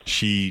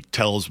 she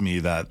tells me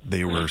that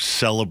they were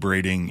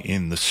celebrating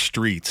in the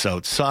streets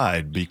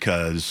outside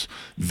because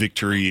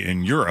victory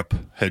in Europe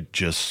had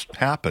just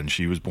happened.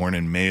 She was born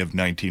in May of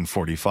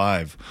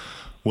 1945.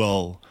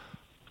 Well,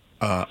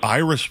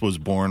 Iris was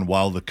born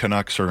while the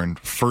Canucks are in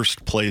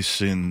first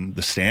place in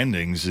the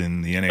standings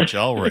in the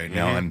NHL right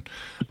now, and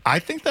I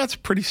think that's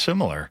pretty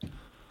similar.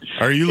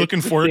 Are you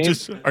looking forward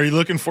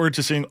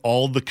to seeing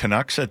all the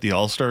Canucks at the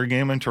All-Star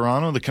game in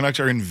Toronto? The Canucks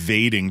are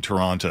invading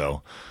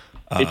Toronto.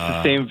 It's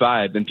the same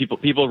vibe, and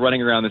people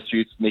running around the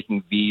streets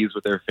making V's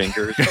with their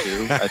fingers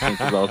too. I think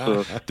is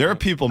also there are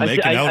people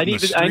making out in the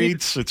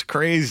streets. It's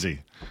crazy.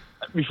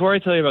 Before I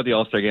tell you about the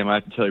All-Star game, I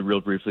have to tell you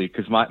real briefly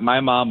because my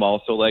mom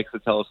also likes to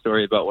tell a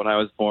story about when I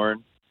was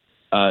born.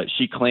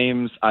 She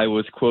claims I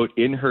was, quote,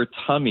 in her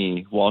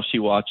tummy while she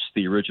watched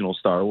the original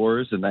Star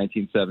Wars in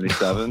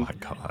 1977. Oh, my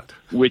God.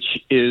 Which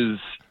is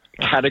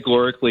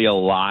categorically a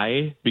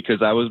lie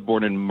because I was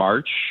born in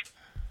March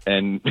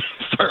and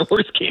Star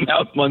Wars came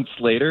out months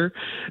later.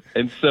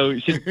 And so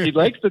she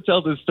likes to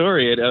tell this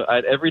story. And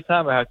every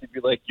time I have to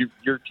be like,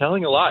 you're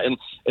telling a lot. And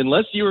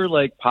unless you were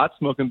like pot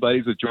smoking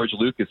buddies with George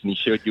Lucas and he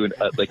showed you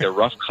like a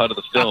rough cut of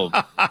the film,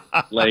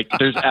 like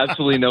there's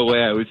absolutely no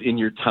way I was in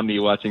your tummy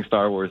watching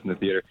Star Wars in the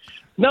theater.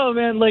 No,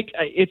 man, like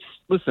it's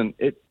going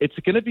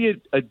to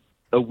be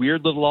a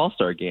weird little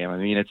All-Star game. I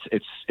mean,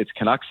 it's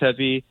Canucks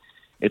heavy.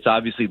 It's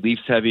obviously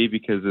Leafs heavy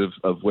because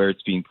of where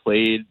it's being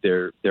played.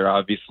 They're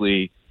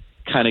obviously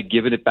kind of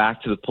giving it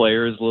back to the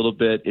players a little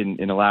bit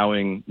in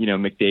allowing,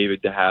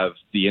 McDavid to have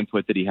the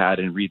input that he had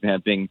in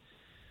revamping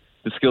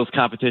the skills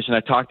competition. I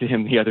talked to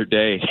him the other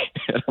day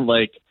and I'm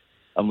like,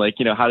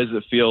 how does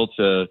it feel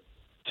to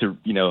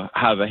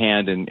have a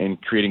hand in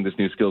creating this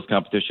new skills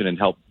competition and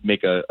help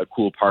make a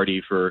cool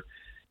party for,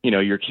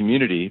 your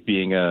community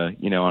being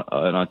an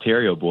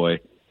Ontario boy.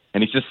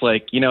 And he's just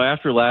like,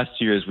 after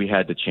last year's, we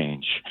had to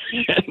change.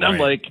 And I'm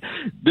like,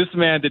 this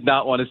man did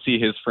not want to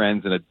see his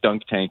friends in a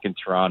dunk tank in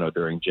Toronto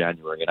during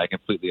January, and I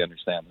completely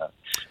understand that.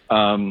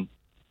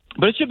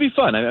 But it should be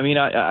fun. I mean,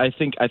 I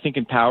think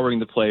empowering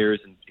the players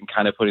and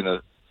kind of putting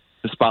the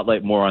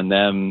spotlight more on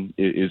them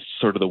is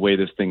sort of the way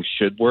this thing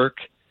should work.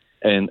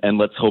 And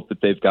let's hope that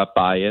they've got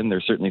buy-in.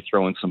 They're certainly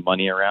throwing some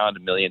money around,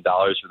 $1 million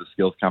for the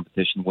skills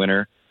competition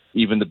winner.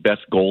 Even the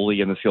best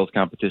goalie in the skills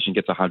competition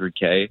gets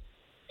 $100K.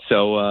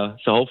 So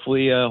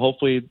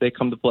hopefully they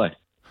come to play.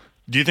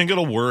 Do you think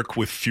it'll work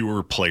with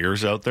fewer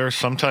players out there?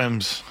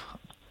 Sometimes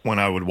when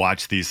I would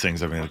watch these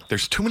things, I mean,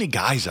 there's too many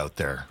guys out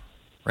there,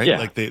 right? Yeah.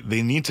 Like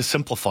they need to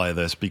simplify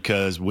this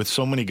because with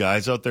so many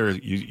guys out there,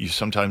 you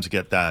sometimes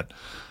get that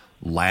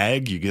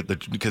lag. You get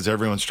because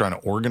everyone's trying to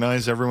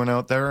organize everyone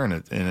out there, and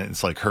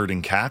it's like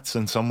herding cats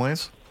in some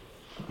ways.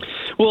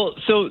 Well,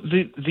 so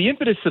the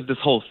impetus of this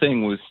whole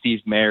thing was Steve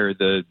Mayer,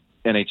 the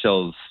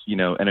NHL's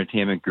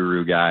entertainment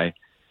guru guy.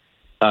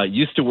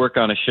 Used to work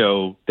on a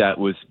show that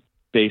was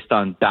based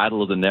on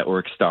Battle of the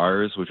Network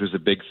Stars, which was a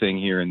big thing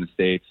here in the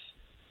States,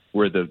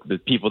 where the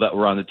people that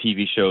were on the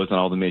TV shows on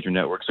all the major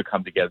networks would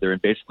come together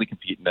and basically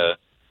compete in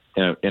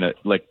a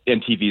like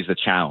MTV's The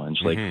Challenge,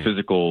 like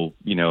physical,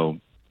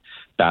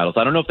 battles.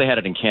 I don't know if they had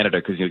it in Canada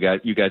because you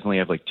guys only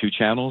have like 2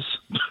 channels,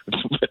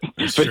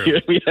 but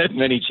here we had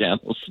many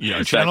channels.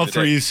 Yeah, Channel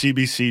 3,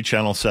 CBC,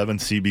 Channel 7,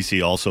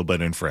 CBC also,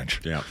 but in French.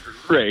 Yeah,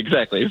 right,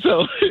 exactly.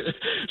 So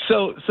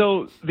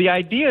the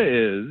idea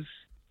is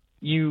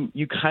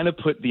you kind of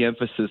put the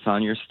emphasis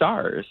on your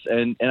stars,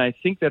 and I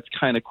think that's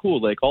kind of cool.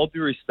 Like, all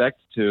due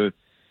respect to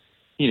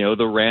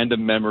the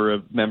random member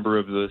of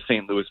the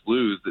St. Louis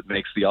Blues that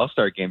makes the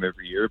All-Star game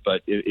every year,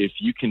 but if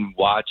you can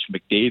watch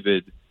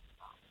McDavid,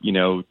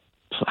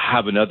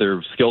 have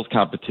another skills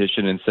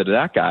competition instead of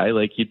that guy,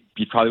 like you'd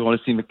probably want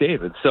to see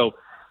McDavid. So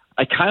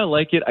I kind of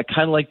like it. I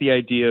kind of like the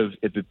idea of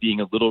it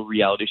being a little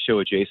reality show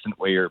adjacent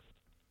where you're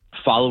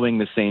following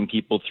the same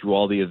people through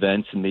all the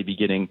events and maybe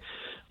getting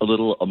a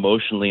little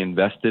emotionally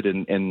invested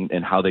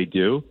in how they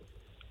do.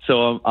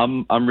 So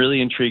I'm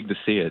really intrigued to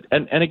see it.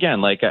 And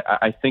again, like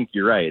I think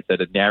you're right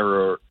that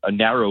a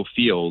narrow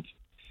field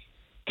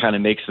kind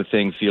of makes the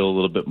thing feel a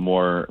little bit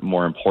more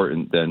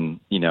important than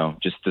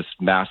just this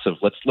massive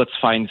let's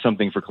find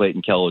something for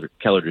Clayton Keller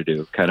to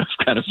do kind of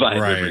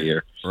vibe every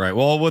year. Right.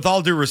 Well, with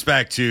all due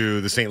respect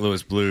to the St.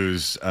 Louis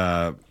Blues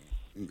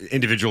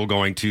individual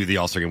going to the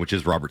All-Star game, which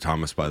is Robert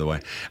Thomas, by the way.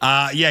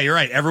 Yeah, you're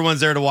right. Everyone's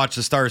there to watch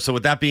the Stars. So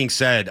with that being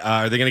said,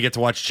 are they going to get to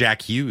watch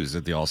Jack Hughes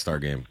at the All-Star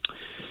game?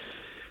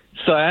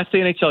 So I asked the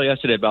NHL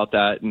yesterday about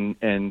that,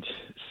 and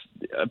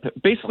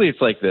basically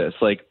it's like this.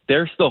 Like,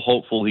 they're still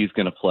hopeful he's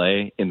going to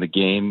play in the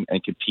game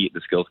and compete in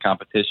the skills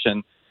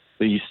competition.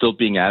 But he's still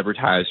being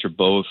advertised for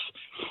both.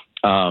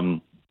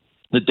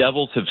 The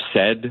Devils have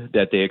said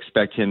that they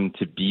expect him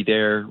to be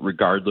there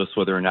regardless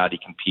whether or not he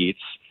competes.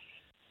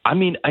 I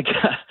mean,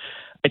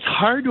 it's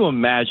hard to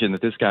imagine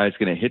that this guy is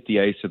going to hit the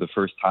ice for the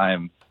first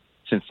time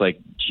since like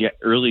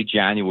early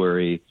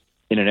January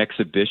in an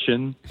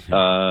exhibition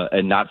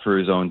and not for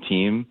his own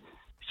team.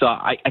 So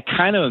I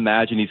kind of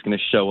imagine he's going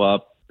to show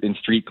up in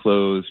street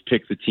clothes,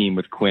 pick the team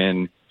with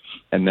Quinn,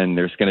 and then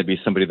there's going to be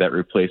somebody that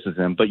replaces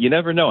him. But you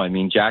never know. I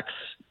mean, Jack's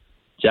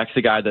Jack's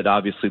a guy that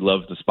obviously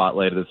loves the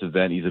spotlight of this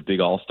event. He's a big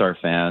All-Star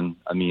fan.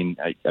 I mean,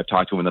 I've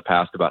talked to him in the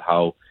past about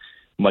how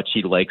much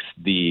he likes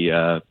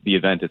the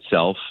event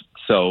itself.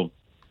 So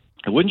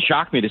it wouldn't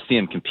shock me to see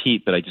him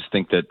compete, but I just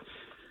think that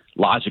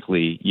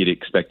logically you'd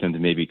expect him to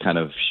maybe kind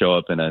of show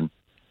up in an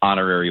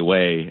honorary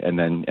way and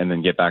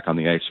then get back on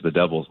the ice for the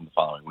Devils in the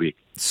following week.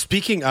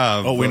 Speaking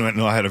of... Oh, wait a minute.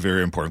 No, I had a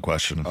very important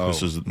question. Oh.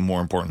 This is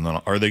more important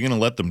than... Are they going to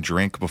let them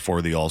drink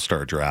before the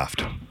All-Star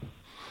draft?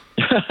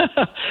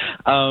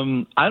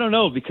 I don't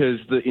know, because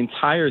the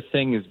entire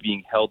thing is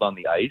being held on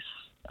the ice.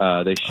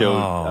 They showed...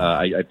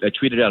 I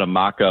tweeted out a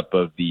mock-up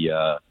of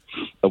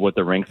of what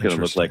the rink's going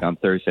to look like on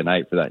Thursday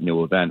night for that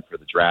new event, for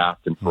the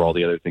draft, and for all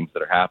the other things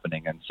that are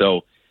happening. And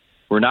so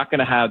we're not going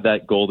to have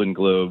that Golden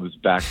Globes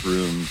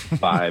backroom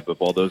vibe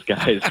of all those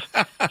guys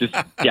just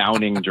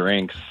downing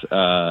drinks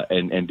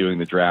and doing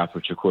the draft,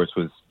 which, of course,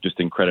 was just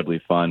incredibly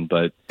fun.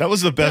 But that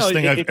was the best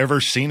thing I've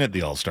ever seen at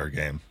the All-Star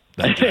game.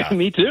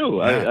 Me too.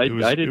 Yeah,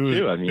 I did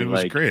too. I mean, it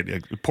was great.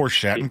 Poor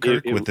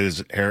Shattenkirk with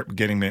his hair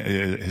getting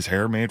his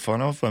hair made fun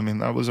of. I mean,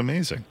 that was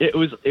amazing. It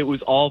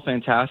was all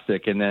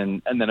fantastic. And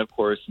then of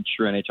course, in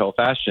true NHL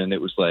fashion, it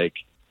was like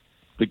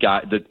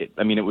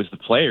it was the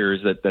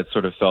players that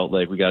sort of felt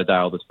like we got to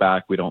dial this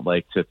back. We don't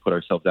like to put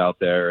ourselves out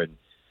there and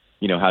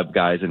have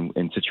guys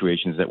in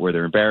situations where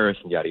they're embarrassed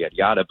and yada yada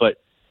yada. But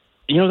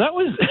that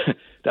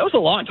was a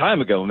long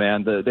time ago,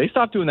 man. They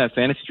stopped doing that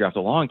fantasy draft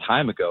a long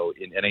time ago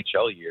in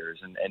NHL years,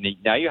 and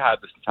now you have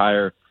this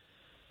entire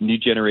new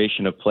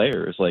generation of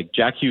players. Like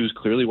Jack Hughes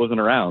clearly wasn't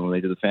around when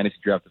they did the fantasy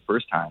draft the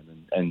first time,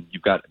 and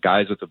you've got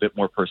guys with a bit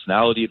more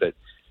personality that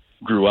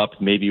grew up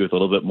maybe with a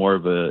little bit more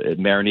of a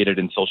marinated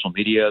in social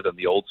media than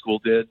the old school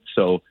did.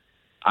 So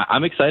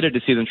I'm excited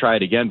to see them try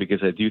it again,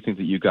 because I do think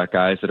that you've got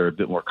guys that are a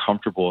bit more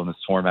comfortable in this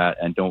format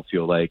and don't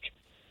feel like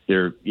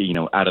they're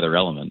out of their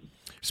element.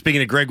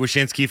 Speaking of Greg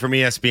Wyshynski from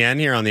ESPN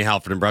here on the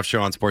Halford and Bruff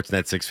Show on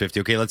Sportsnet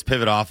 650. Okay, let's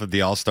pivot off of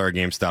the All-Star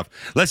Game stuff.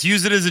 Let's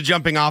use it as a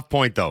jumping off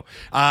point, though.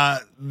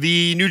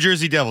 The New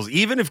Jersey Devils,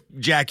 even if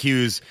Jack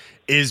Hughes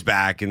is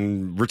back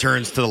and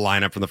returns to the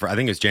lineup from I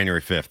think it was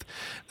January 5th,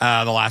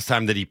 the last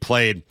time that he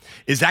played,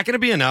 is that going to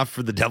be enough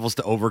for the Devils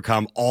to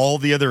overcome all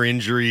the other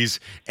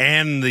injuries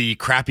and the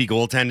crappy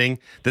goaltending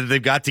that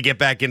they've got to get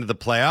back into the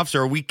playoffs?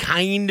 Or are we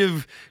kind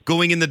of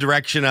going in the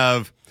direction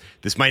of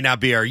this might not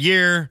be our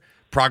year,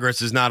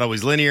 progress is not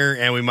always linear,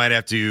 and we might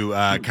have to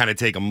kind of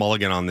take a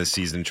mulligan on this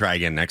season and try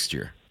again next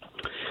year?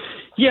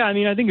 Yeah, I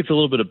mean, I think it's a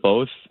little bit of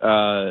both.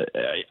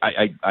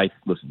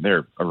 Listen,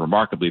 they're a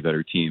remarkably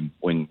better team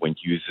when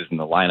Hughes is in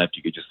the lineup.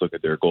 You could just look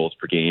at their goals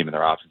per game and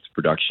their offensive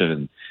production,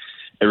 and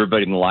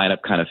everybody in the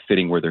lineup kind of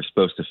fitting where they're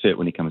supposed to fit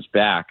when he comes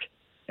back,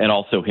 and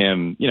also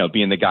him,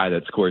 being the guy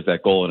that scores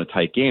that goal in a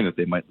tight game that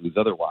they might lose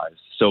otherwise.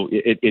 So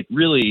it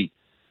really,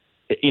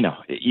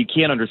 you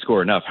can't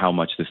underscore enough how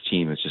much this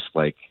team is just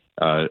like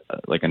a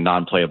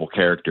non-playable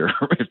character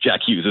if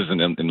Jack Hughes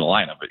isn't in the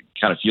lineup. It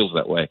kind of feels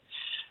that way.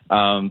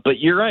 But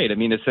you're right. I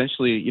mean,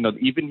 essentially,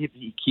 even if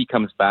he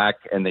comes back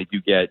and they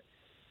do get,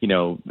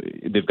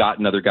 they've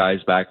gotten other guys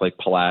back like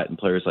Palat and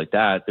players like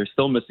that, they're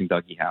still missing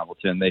Dougie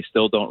Hamilton. They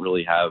still don't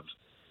really have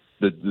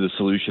the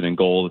solution in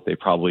goal that they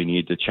probably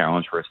need to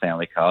challenge for a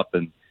Stanley Cup.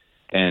 And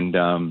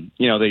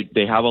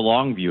they have a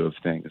long view of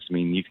things. I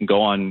mean, you can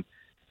go on,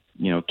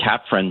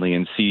 Cap Friendly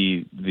and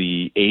see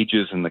the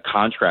ages and the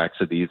contracts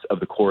of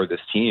the core of this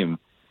team.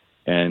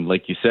 And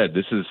like you said,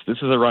 this is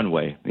a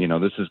runway.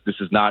 This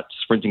is not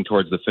sprinting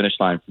towards the finish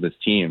line for this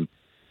team.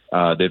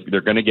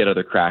 They're going to get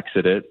other cracks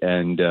at it,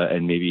 and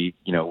maybe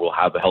we'll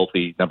have a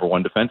healthy number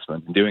one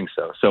defenseman in doing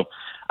so. So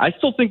I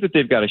still think that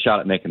they've got a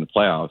shot at making the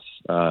playoffs.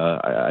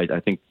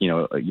 I think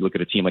you look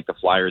at a team like the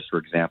Flyers, for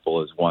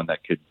example, as one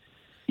that could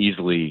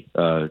easily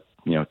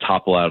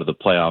topple out of the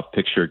playoff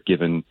picture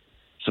given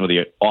some of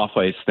the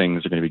off-ice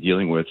things they're going to be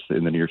dealing with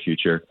in the near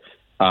future.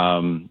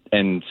 They've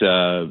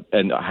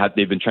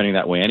been trending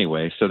that way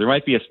anyway. So there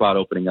might be a spot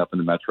opening up in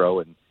the Metro,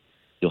 and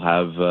you'll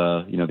have,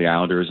 the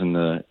Islanders and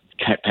the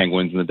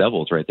Penguins and the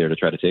Devils right there to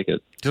try to take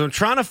it. So I'm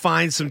trying to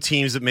find some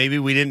teams that maybe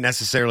we didn't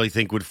necessarily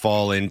think would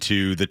fall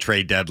into the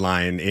trade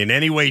deadline in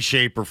any way,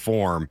 shape, or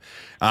form.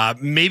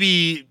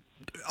 Maybe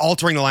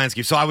altering the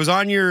landscape. So I was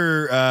on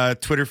your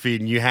Twitter feed,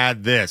 and you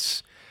had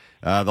this.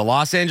 The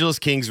Los Angeles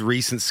Kings'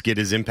 recent skid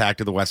has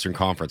impacted the Western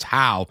Conference.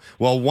 How?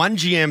 Well, one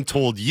GM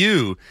told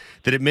you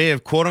that it may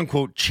have,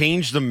 quote-unquote,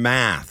 changed the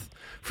math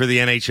for the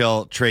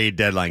NHL trade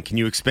deadline. Can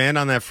you expand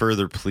on that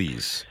further,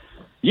 please?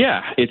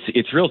 Yeah,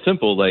 it's real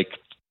simple. Like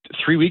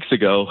 3 weeks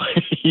ago,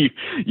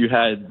 you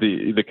had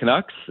the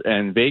Canucks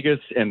and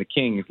Vegas and the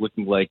Kings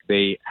looking like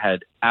they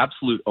had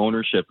absolute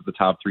ownership of the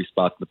top three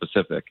spots in the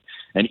Pacific.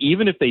 And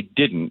even if they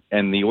didn't,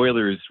 and the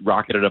Oilers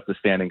rocketed up the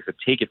standings to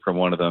take it from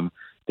one of them,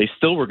 they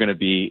still were going to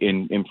be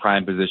in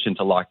prime position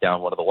to lock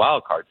down one of the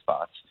wild card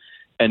spots.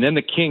 And then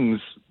the Kings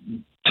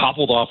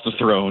toppled off the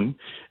throne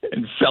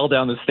and fell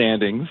down the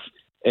standings.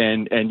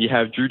 And you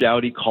have Drew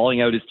Doughty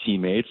calling out his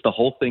teammates. The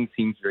whole thing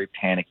seems very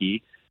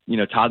panicky.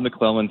 Todd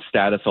McClellan's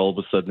status all of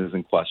a sudden is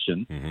in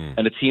question. Mm-hmm.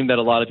 And a team that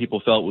a lot of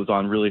people felt was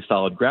on really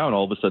solid ground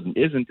all of a sudden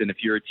isn't. And if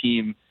you're a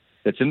team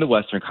that's in the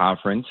Western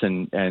Conference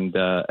and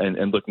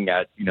looking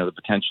at, the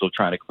potential of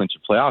trying to clinch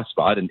a playoff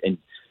spot. And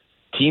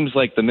teams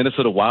like the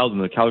Minnesota Wild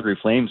and the Calgary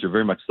Flames are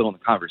very much still in the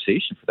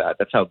conversation for that.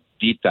 That's how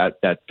deep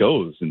that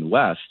goes in the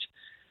West.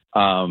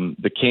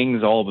 The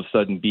Kings all of a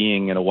sudden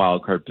being in a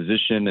wild card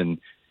position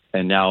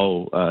and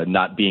now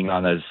not being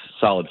on as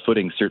solid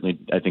footing certainly,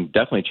 I think,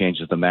 definitely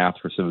changes the math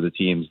for some of the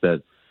teams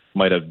that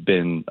might have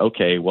been,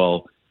 okay,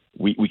 well,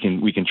 we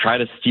can try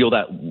to steal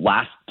that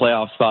last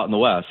playoff spot in the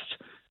West.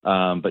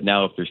 But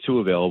now if there's two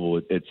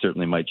available, it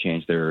certainly might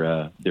change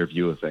their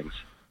view of things.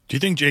 Do you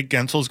think Jake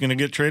Gensel's going to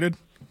get traded?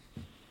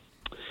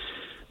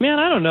 Man,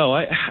 I don't know.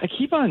 I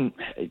keep on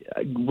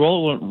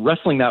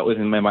wrestling that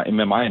in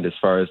my mind as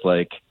far as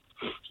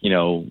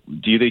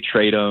do they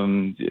trade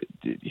him?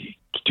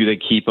 Do they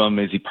keep him?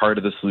 Is he part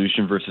of the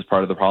solution versus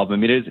part of the problem?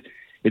 I mean,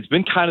 it's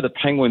been kind of the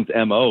Penguins'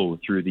 MO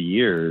through the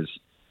years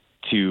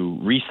to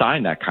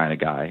re-sign that kind of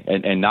guy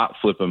and not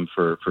flip him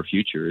for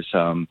futures.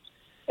 And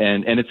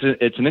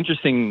it's an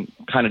interesting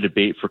kind of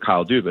debate for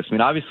Kyle Dubas. I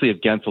mean, obviously, if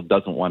Gensel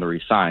doesn't want to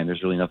re-sign,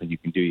 there's really nothing you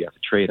can do. You have to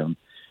trade him.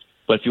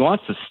 But if he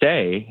wants to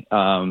stay,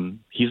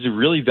 he's a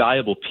really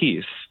valuable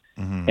piece.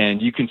 Mm-hmm.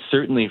 And you can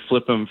certainly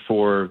flip him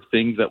for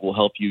things that will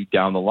help you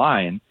down the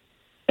line.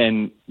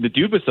 And the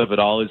Dubas of it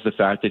all is the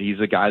fact that he's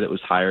a guy that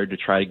was hired to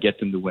try to get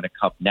them to win a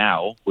cup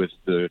now with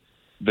the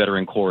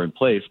veteran core in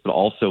place, but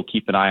also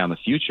keep an eye on the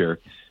future.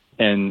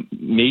 And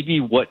maybe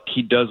what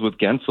he does with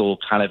Gensel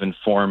kind of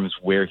informs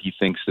where he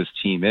thinks this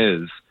team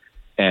is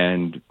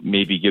and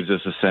maybe gives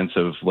us a sense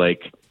of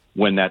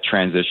when that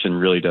transition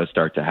really does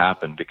start to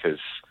happen. Because,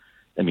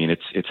 I mean,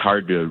 it's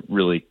hard to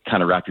really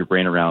kind of wrap your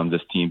brain around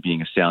this team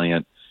being a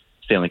salient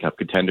Stanley Cup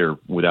contender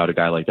without a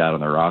guy like that on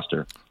their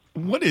roster.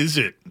 What is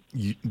it,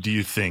 do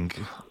you think,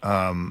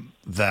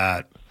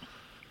 that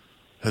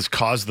has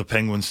caused the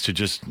Penguins to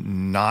just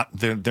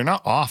they're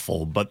not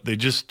awful, but they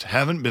just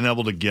haven't been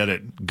able to get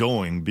it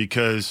going?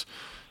 Because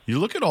you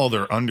look at all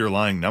their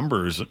underlying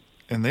numbers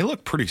and they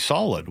look pretty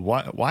solid.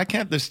 Why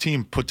can't this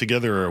team put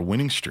together a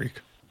winning streak?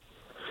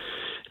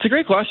 It's a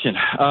great question,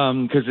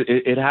 because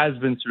it has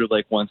been sort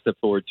of one step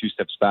forward, two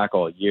steps back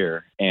all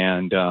year.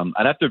 And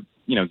I'd have to,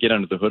 get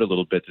under the hood a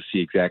little bit to see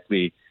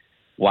exactly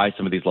why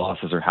some of these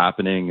losses are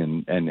happening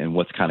and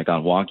what's kind of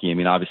gone wonky. I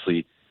mean,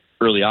 obviously,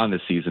 early on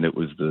this season, it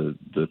was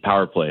the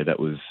power play that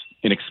was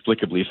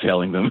inexplicably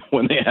failing them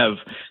when they have,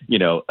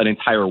 an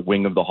entire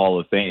wing of the Hall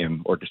of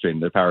Fame orchestrating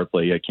their power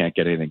play. You can't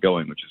get anything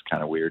going, which is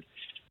kind of weird.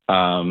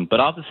 But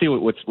I'll have to see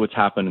what's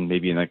happened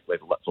maybe in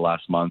the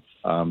last month.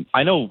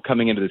 I know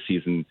coming into the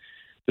season,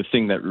 the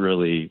thing that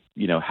really,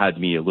 had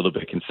me a little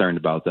bit concerned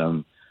about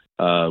them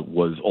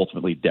was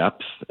ultimately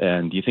depth.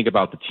 And you think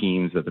about the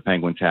teams that the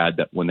Penguins had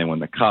that when they won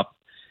the Cup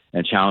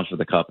and challenged for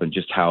the Cup, and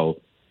just how,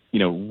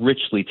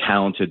 richly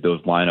talented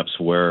those lineups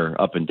were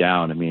up and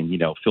down. I mean,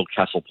 Phil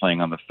Kessel playing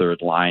on the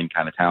third line,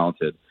 kind of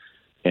talented.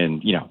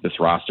 And, this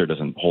roster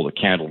doesn't hold a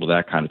candle to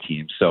that kind of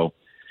team. So,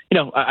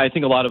 I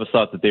think a lot of us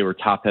thought that they were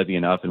top heavy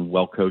enough and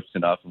well coached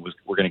enough and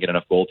we're going to get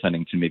enough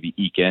goaltending to maybe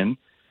eke in.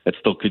 That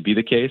still could be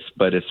the case.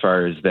 But as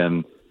far as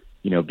them,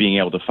 being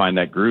able to find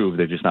that groove,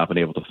 they've just not been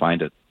able to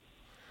find it.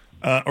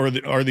 Are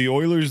the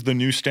Oilers the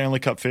new Stanley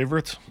Cup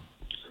favorites?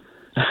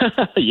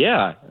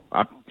 Yeah.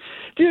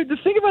 Dude, the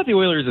thing about the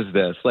Oilers is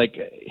this,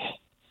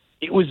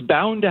 it was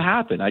bound to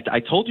happen. I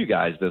told you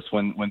guys this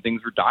when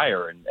things were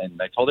dire,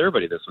 and I told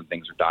everybody this when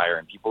things were dire,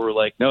 and people were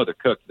like, no, they're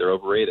cooked, they're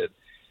overrated.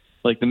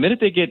 The minute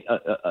they get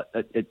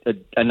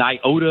an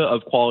iota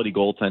of quality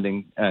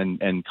goaltending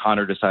and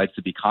Connor decides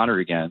to be Connor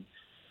again,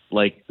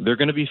 they're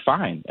going to be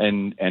fine,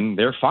 and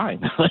they're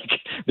fine.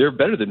 They're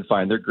better than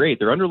fine. They're great.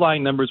 Their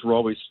underlying numbers were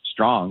always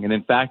strong. And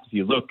in fact, if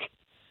you look,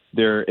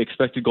 their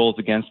expected goals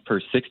against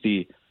per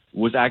 60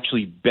 was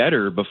actually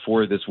better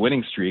before this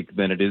winning streak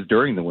than it is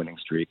during the winning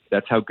streak.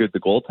 That's how good the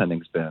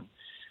goaltending's been.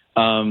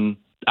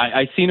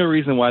 I see no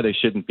reason why they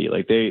shouldn't be.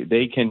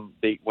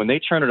 They when they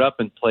turn it up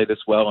and play this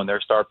well, and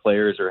their star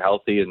players are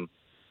healthy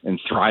and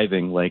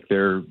thriving,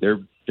 they're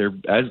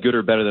as good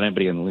or better than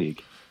anybody in the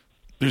league.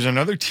 There's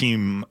another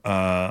team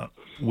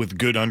with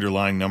good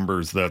underlying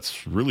numbers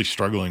that's really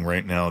struggling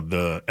right now,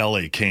 the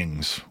LA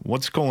Kings.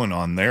 What's going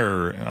on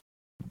there?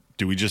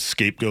 Do we just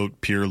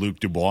scapegoat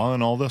Pierre-Luc Dubois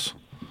in all this?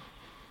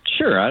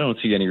 Sure, I don't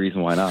see any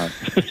reason why not.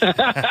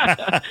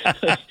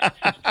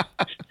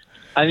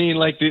 I mean,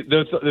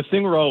 the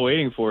thing we're all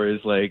waiting for is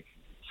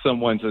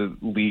someone to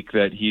leak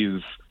that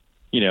he's,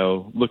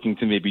 looking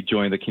to maybe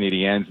join the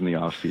Canadiens in the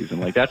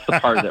offseason. That's the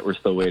part that we're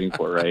still waiting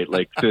for, right?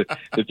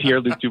 The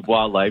Pierre-Luc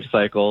Dubois life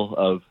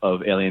cycle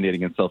of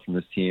alienating himself from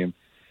his team.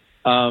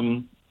 I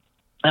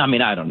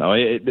mean, I don't know.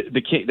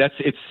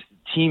 It's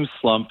team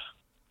slump,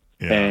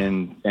 yeah.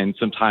 And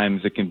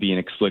sometimes it can be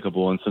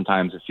inexplicable, and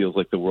sometimes it feels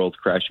like the world's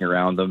crashing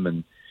around them,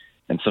 and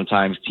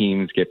sometimes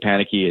teams get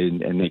panicky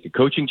and make a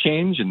coaching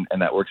change, and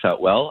that works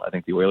out well. I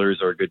think the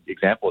Oilers are a good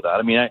example of that.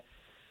 I mean,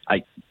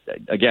 I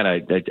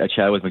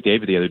chatted with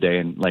McDavid the other day,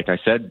 and like I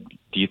said,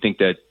 do you think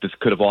that this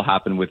could have all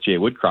happened with Jay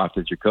Woodcroft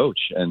as your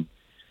coach? And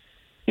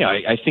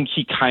I think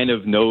he kind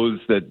of knows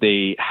that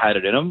they had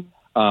it in him.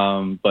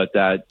 but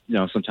that,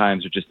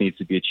 sometimes there just needs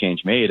to be a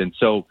change made. And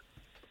so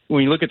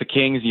when you look at the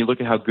Kings and you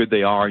look at how good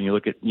they are and you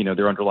look at,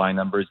 their underlying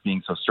numbers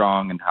being so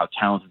strong and how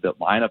talented that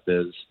lineup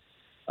is,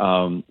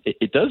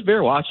 it does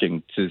bear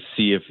watching to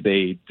see if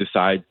they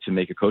decide to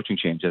make a coaching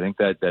change. I think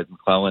that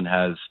McClellan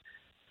has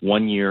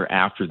 1 year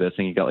after this. I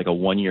think he got like a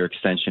 1 year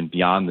extension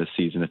beyond this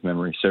season, if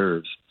memory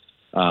serves.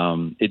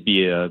 It'd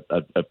be a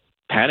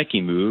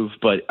panicky move,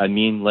 but I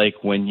mean,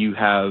 like when you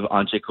have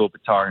Anze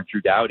Kopitar and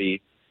Drew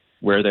Doughty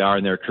where they are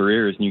in their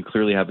careers, and you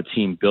clearly have a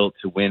team built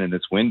to win in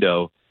this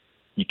window,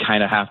 you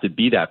kind of have to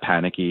be that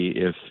panicky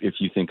if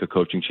you think a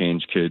coaching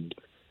change could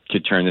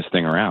turn this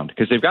thing around,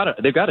 because they've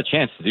got a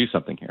chance to do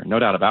something here, no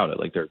doubt about it.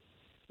 Like, they're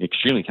an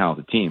extremely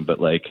talented team, but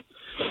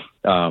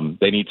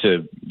they need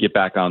to get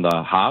back on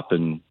the hop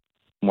and,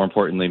 more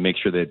importantly, make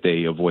sure that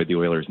they avoid the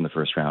Oilers in the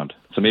first round.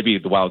 So maybe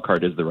the wild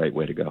card is the right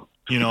way to go.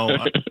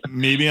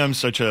 Maybe I'm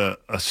such a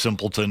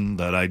simpleton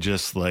that I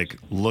just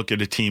look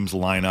at a team's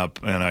lineup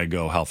and I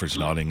go, Halford's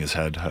nodding his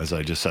head as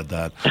I just said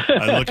that.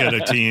 I look at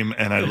a team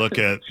and I look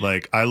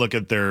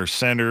at their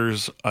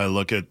centers, I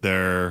look at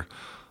their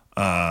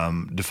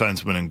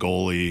defenseman and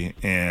goalie,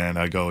 and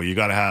I go, you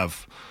got to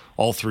have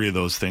all three of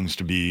those things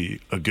to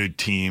be a good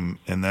team.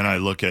 And then I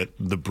look at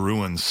the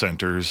Bruins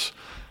centers,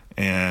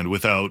 and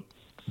without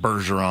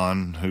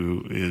Bergeron,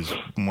 who is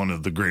one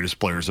of the greatest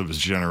players of his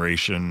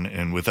generation,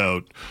 and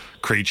without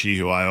Krejci,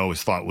 who I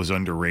always thought was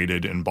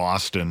underrated in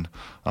Boston,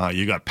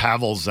 you got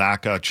Pavel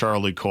Zacha,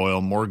 Charlie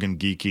Coyle, Morgan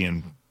Geekie,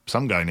 and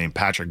some guy named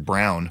Patrick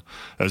Brown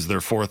as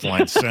their fourth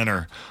line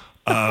center.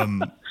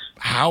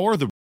 How are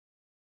the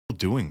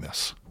doing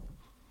this?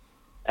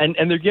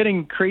 And they're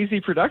getting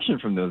crazy production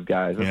from those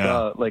guys. I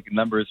saw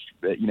numbers,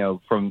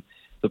 from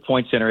the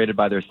points generated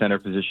by their center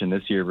position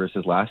this year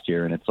versus last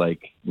year, and it's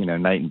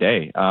night and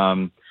day.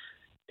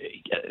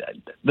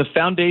 The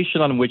foundation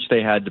on which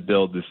they had to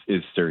build this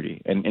is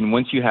sturdy, and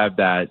once you have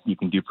that, you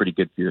can do pretty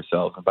good for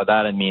yourself. And by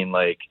that I mean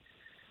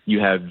you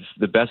have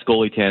the best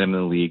goalie tandem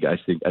in the league. I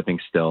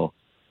think still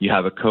you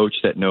have a coach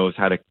that knows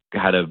how to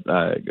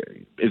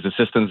is a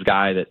systems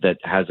guy that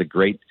has a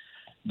great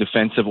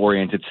defensive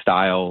oriented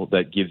style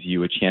that gives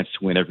you a chance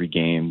to win every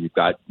game. You've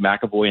got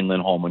McAvoy and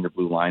Lindholm on your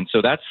blue line,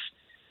 so that's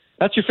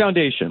your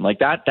foundation.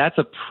 That's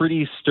a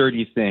pretty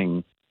sturdy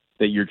thing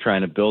that you're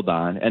trying to build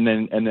on. And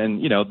then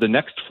the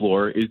next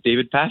floor is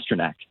David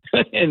Pastrnak.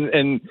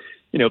 and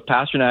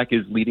Pastrnak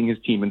is leading his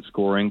team in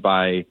scoring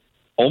by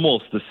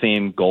almost the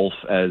same gulf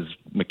as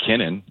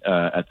McKinnon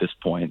at this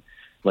point.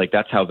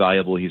 That's how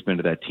valuable he's been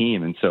to that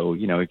team. And so,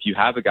 if you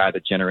have a guy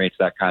that generates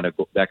that kind of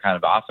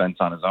offense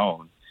on his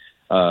own,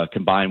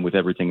 combined with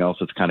everything else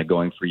that's kind of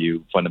going for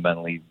you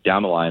fundamentally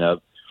down the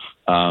lineup,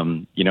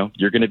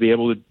 you're going to be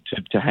able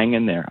to hang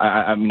in there.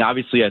 I mean,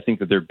 obviously, I think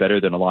that they're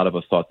better than a lot of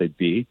us thought they'd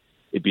be.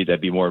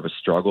 That'd be more of a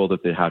struggle,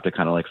 that they'd have to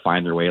kind of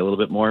find their way a little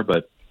bit more.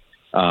 But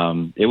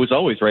it was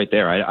always right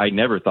there. I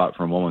never thought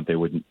for a moment they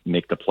would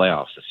make the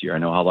playoffs this year. I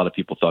know a lot of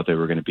people thought they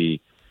were going to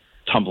be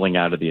tumbling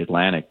out of the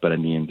Atlantic, but I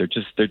mean,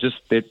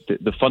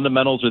 the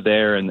fundamentals are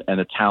there, and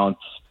the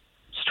talent's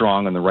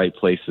strong in the right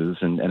places.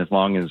 And as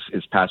long as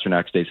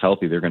Pastrnak stays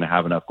healthy, they're going to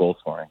have enough goal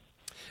scoring.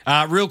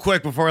 Real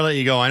quick before I let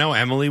you go, I know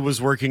Emily was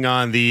working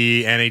on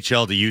the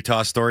NHL to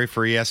Utah story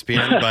for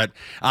ESPN, but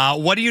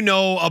what do you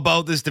know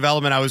about this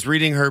development? I was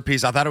reading her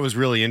piece. I thought it was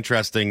really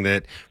interesting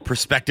that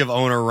prospective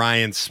owner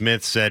Ryan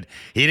Smith said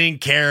he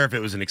didn't care if it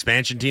was an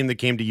expansion team that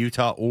came to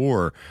Utah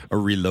or a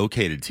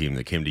relocated team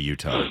that came to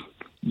Utah.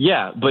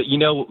 Yeah, but you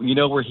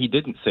know where he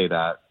didn't say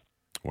that?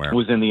 Where?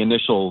 Was in the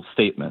initial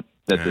statement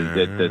that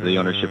the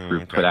ownership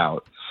group put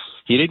out.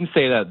 He didn't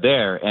say that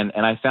there, and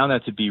I found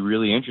that to be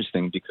really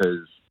interesting,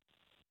 because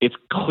it's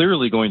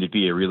clearly going to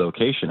be a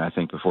relocation, I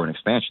think, before an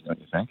expansion, don't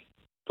you think?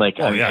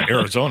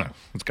 Arizona.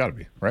 It's got to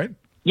be, right?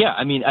 Yeah,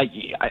 I mean,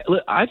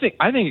 I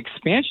think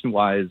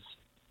expansion-wise,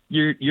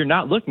 you're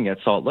not looking at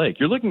Salt Lake.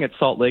 You're looking at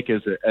Salt Lake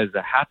as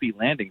a happy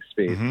landing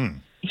space. Mm-hmm.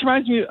 This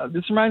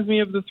reminds me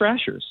of the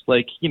Thrashers.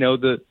 Winnipeg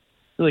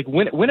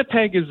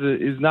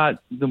is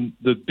not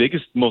the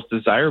biggest, most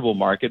desirable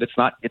market. It's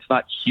not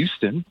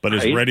Houston, but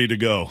it's ready to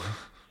go.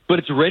 But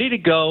it's ready to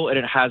go, and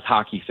it has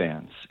hockey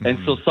fans. Mm-hmm. And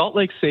so Salt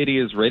Lake City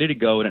is ready to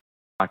go, and it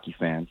has hockey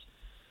fans.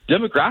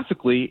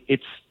 Demographically,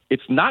 it's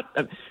not.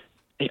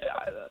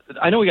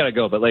 I know we got to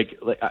go, but go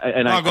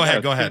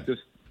ahead.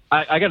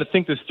 I got to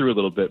think this through a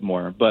little bit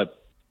more.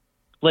 But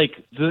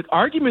the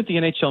argument the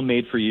NHL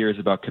made for years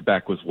about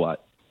Quebec was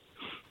what?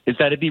 Is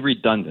that it'd be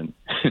redundant,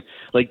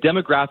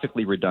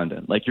 demographically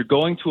redundant. You're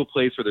going to a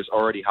place where there's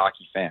already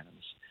hockey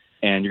fans,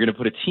 and you're going to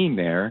put a team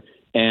there.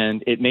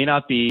 And it may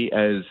not be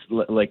as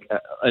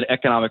an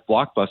economic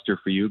blockbuster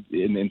for you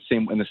in the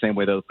same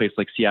way that a place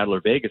like Seattle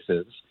or Vegas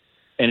is,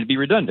 and it'd be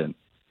redundant.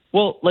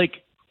 Well,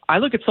 I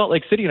look at Salt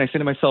Lake City and I say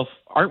to myself,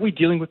 aren't we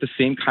dealing with the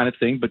same kind of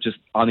thing, but just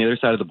on the other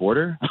side of the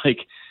border?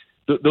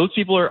 Those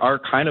people are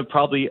kind of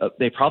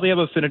they probably have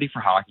affinity for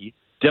hockey.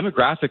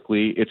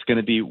 Demographically, it's going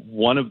to be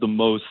one of the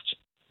most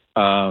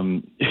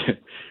one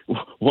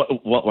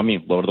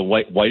of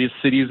the whitest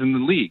cities in the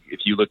league.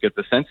 If you look at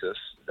the census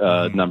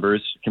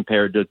numbers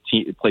compared to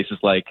places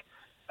like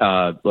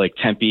like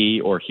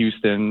Tempe or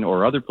Houston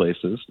or other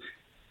places,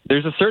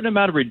 there's a certain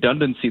amount of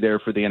redundancy there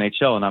for the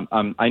NHL.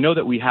 And I know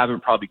that we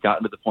haven't probably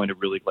gotten to the point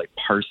of really like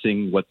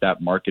parsing what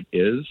that market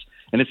is.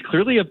 And it's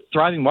clearly a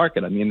thriving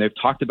market. I mean, they've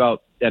talked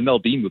about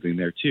MLB moving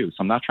there too. So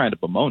I'm not trying to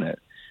bemoan it.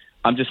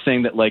 I'm just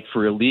saying that like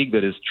for a league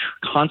that is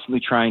constantly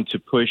trying to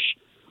push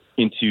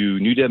into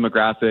new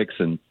demographics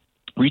and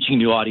reaching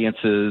new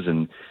audiences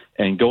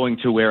and going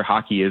to where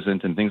hockey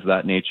isn't and things of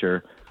that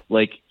nature,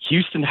 like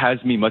Houston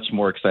has me much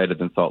more excited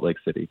than Salt Lake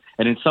City.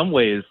 And in some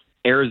ways,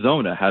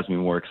 Arizona has me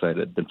more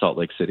excited than Salt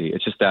Lake City.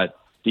 It's just that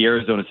the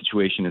Arizona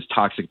situation is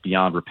toxic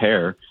beyond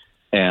repair.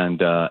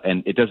 And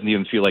it doesn't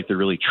even feel like they're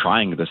really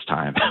trying this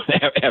time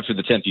after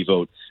the Tempe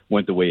vote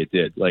went the way it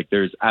did. Like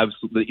there's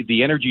absolutely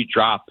the energy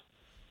drop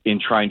in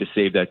trying to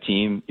save that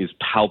team is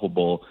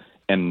palpable.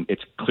 And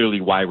it's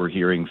clearly why we're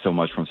hearing so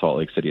much from Salt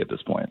Lake City at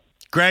this point.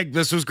 Greg,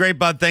 this was great,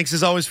 bud. Thanks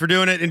as always for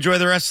doing it. Enjoy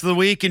the rest of the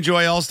week.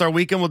 Enjoy All-Star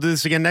Weekend. We'll do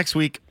this again next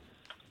week.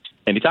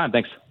 Anytime.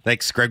 Thanks.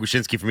 Thanks, Greg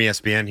Wyshynski from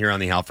ESPN here on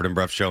the Halford and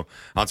Bruff Show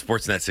on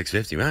Sportsnet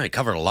 650. Man, I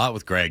covered a lot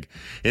with Greg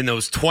in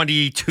those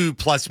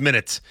 22-plus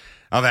minutes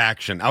of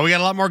action. We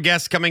got a lot more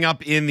guests coming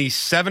up in the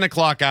 7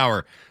 o'clock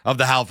hour of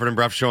the Halford and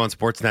Bruff Show on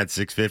Sportsnet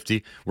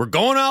 650. We're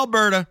going to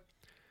Alberta.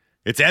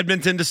 It's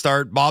Edmonton to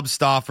start. Bob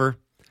Stauffer.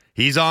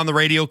 He's on the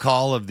radio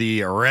call of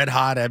the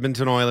red-hot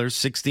Edmonton Oilers.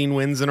 16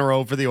 wins in a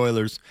row for the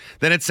Oilers.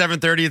 Then at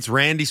 7:30, it's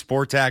Randy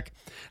Sportak,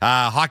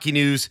 Hockey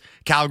News,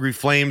 Calgary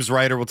Flames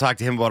writer. We'll talk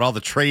to him about all the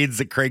trades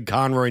that Craig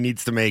Conroy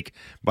needs to make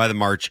by the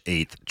March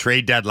 8th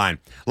trade deadline.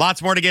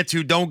 Lots more to get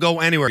to. Don't go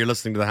anywhere. You're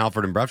listening to the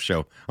Halford and Bruff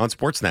Show on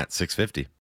Sportsnet 650.